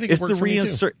 I think it worked for me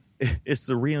too. It's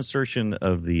the reinsertion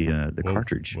of the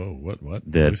cartridge. Whoa! What?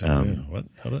 That what?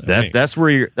 That's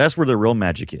where the real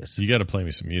magic is. You got to play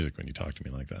me some music when you talk to me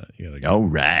like that. You got to get all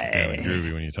right, kind of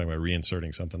groovy when you talk about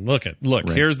reinserting something. Look.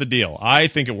 Here's the deal. I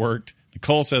think it worked.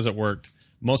 Nicole says it worked.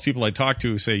 Most people I talk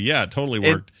to say, yeah, it totally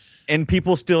worked. And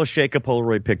people still shake a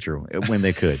Polaroid picture when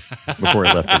they could before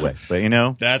it left away.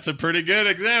 But that's a pretty good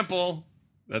example.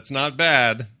 That's not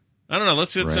bad. I don't know.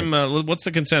 Let's get some. What's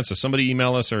the consensus? Somebody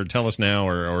email us or tell us now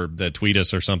or tweet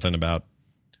us or something about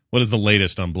what is the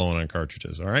latest on blowing on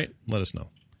cartridges. All right, let us know.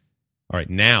 All right,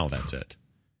 now that's it.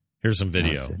 Here's some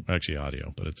video, actually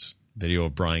audio, but it's video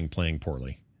of Brian playing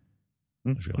poorly.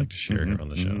 If you'd like to share here on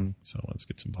the show. So let's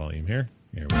get some volume here.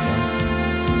 Here we go.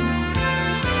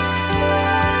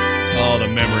 Oh, the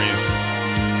memories.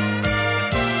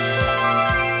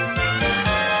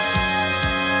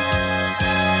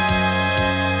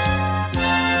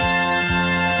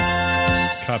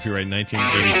 Copyright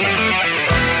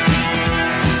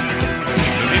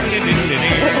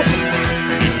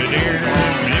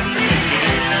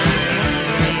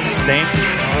 1985. Same.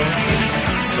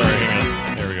 Sorry, hang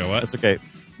on. There we go. What? That's okay.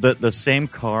 The same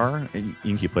car, and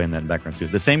you can keep playing that in the background too.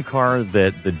 The same car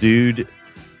that the dude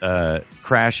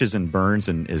crashes and burns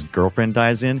and his girlfriend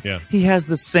dies in. Yeah. He has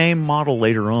the same model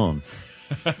later on.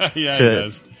 He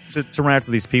does. To run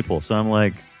after these people. So I'm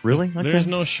like, really? Okay. There's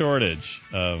no shortage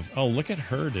of. Oh, look at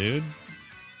her, dude.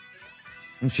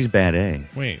 And she's bad A.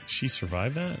 Wait, she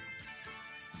survived that?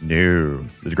 No,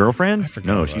 the girlfriend? I forgot.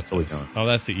 No, about she's totally this. gone. Oh,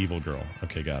 that's the evil girl.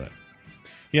 Okay, got it.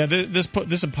 Yeah,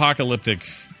 this apocalyptic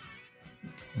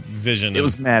vision. It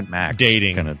was Mad Max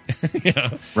dating, kind of.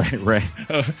 Yeah, right.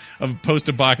 Of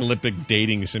post-apocalyptic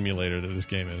dating simulator that this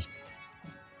game is.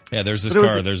 Yeah, there's this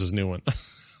car. There's this new one.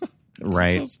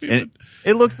 Right. So stupid.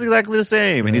 It looks exactly the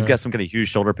same, and he's got some kind of huge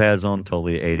shoulder pads on,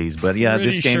 totally 80s. But yeah, Pretty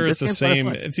this game. Sure this it's the game's same.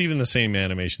 fun. It's even the same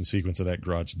animation sequence of that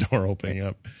garage door opening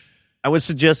up. I would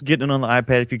suggest getting it on the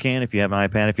iPad if you can. If you have an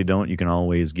iPad, if you don't, you can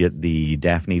always get the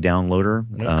Daphne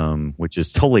downloader, which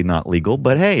is totally not legal.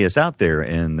 But hey, it's out there,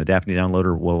 and the Daphne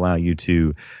downloader will allow you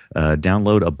to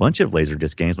download a bunch of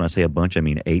Laserdisc games. When I say a bunch, I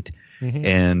mean 8.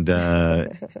 And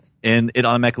it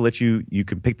automatically lets you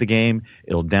can pick the game.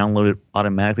 It'll download it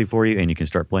automatically for you, and you can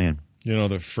start playing. You know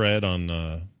the Fred on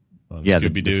Yeah,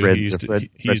 Scooby Doo. Fred He used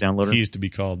to be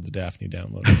called the Daphne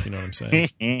downloader. If you know what I'm saying.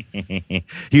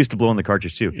 He used to blow on the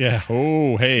cartridge too. Yeah.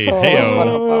 Oh, hey, Oh. hey.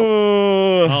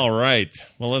 All right.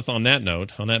 Well, let's on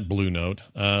that blue note,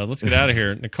 let's get out of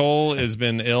here. Nicole has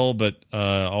been ill, but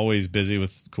always busy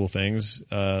with cool things.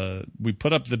 We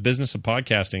put up the Business of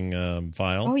Podcasting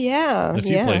file. Oh, yeah. In a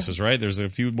few places, right? There's a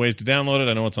few ways to download it.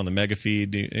 I know it's on the Mega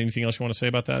Feed. Anything else you want to say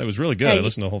about that? It was really good. Yeah, I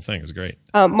listened to the whole thing. It was great.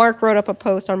 Mark wrote up a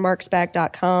post on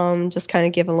marksback.com, just kind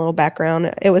of giving a little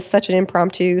background. It was such an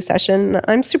impromptu session.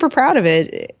 I'm super proud of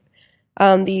it.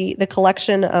 The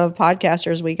collection of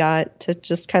podcasters we got to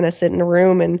just kind of sit in a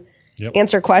room and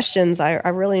answer questions. I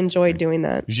really enjoyed doing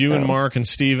that. It was you and Mark and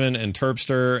Steven and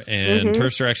Terpster, and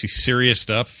Terpster actually serious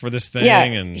up for this thing. Yeah,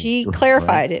 and he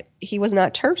clarified it. He was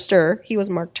not Terpster. He was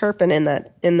Mark Turpin in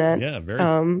that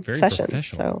very session.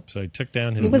 professional. So he took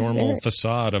down his normal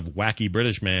facade of wacky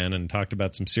British man and talked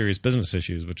about some serious business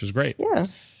issues, which was great. Yeah.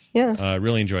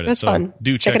 Really enjoyed it. It was fun.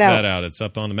 Do check it that out. It's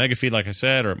up on the Mega Feed, like I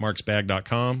said, or at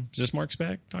marksbag.com. Is this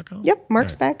marksbag.com? Yep,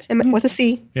 Marksback with a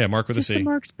C. Yeah, Mark with a C. Just the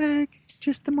Mark's bag.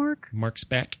 Just the Mark. Mark's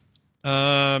back.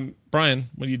 Brian,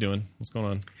 what are you doing? What's going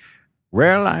on?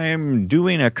 Well, I'm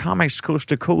doing a Comics Coast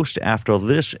to Coast after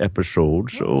this episode,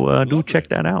 so do check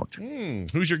that out.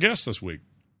 Who's your guest this week?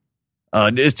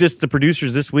 It's just the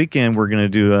producers this weekend. We're going to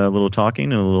do a little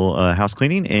talking, a little house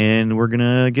cleaning, and we're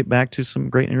going to get back to some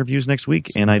great interviews next week.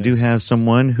 And I do have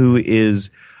someone who is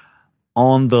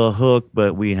on the hook,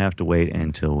 but we have to wait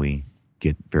until we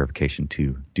get verification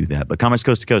to do that. But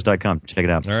comicscoasttocoast.com. Check it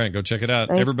out. All right, go check it out.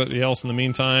 Nice. Everybody else in the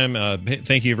meantime,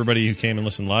 thank you everybody who came and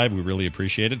listened live. We really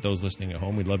appreciate it. Those listening at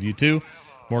home, we love you too.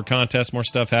 More contests, more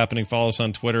stuff happening. Follow us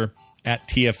on Twitter at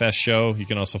TFS Show. You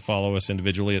can also follow us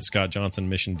individually at Scott Johnson,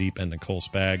 Mission Deep, and Nicole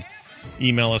Spag.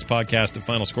 Email us podcast at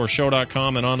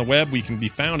finalscoreshow.com, and on the web we can be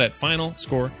found at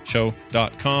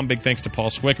finalscoreshow.com. Big thanks to Paul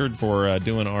Swickard for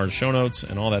doing our show notes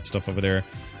and all that stuff over there.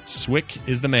 Swick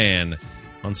is the man.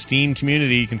 On Steam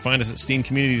Community, you can find us at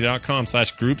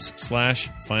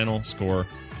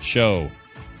steamcommunity.com/groups/finalscoreshow.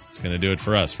 It's going to do it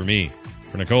for us, for me,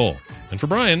 for Nicole, and for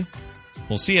Brian.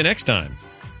 We'll see you next time.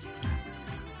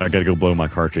 I got to go blow my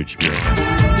cartridge.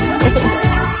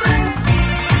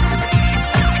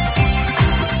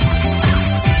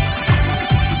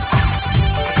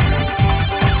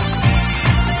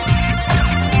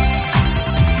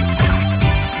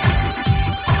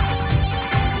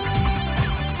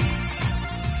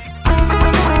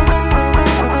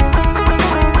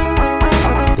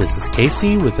 This is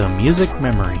Casey with a music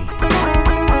memory.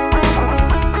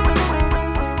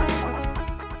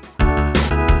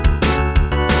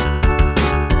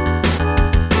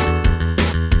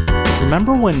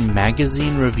 Remember when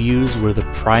magazine reviews were the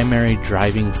primary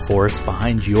driving force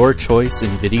behind your choice in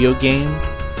video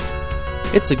games?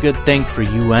 It's a good thing for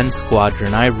UN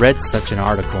Squadron I read such an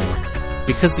article,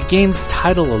 because the game's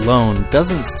title alone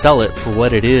doesn't sell it for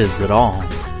what it is at all.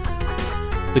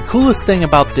 The coolest thing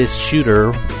about this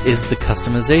shooter is the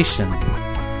customization.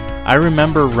 I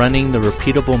remember running the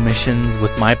repeatable missions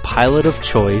with my pilot of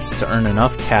choice to earn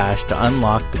enough cash to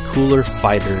unlock the cooler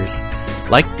fighters,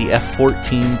 like the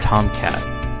F-14 Tomcat.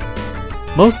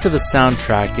 Most of the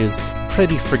soundtrack is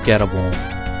pretty forgettable,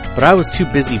 but I was too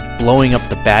busy blowing up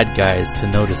the bad guys to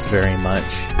notice very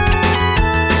much.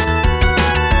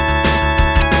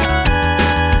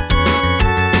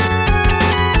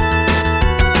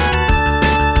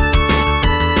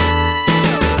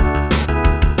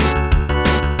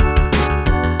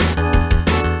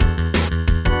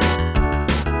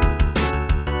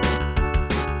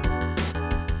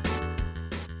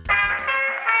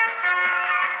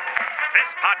 This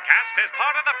podcast is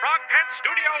part of the Frog Pants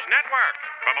Studios Network.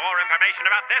 For more information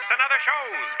about this and other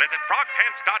shows, visit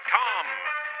frogpants.com.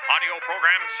 Audio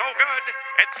program so good,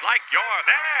 it's like you're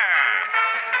there.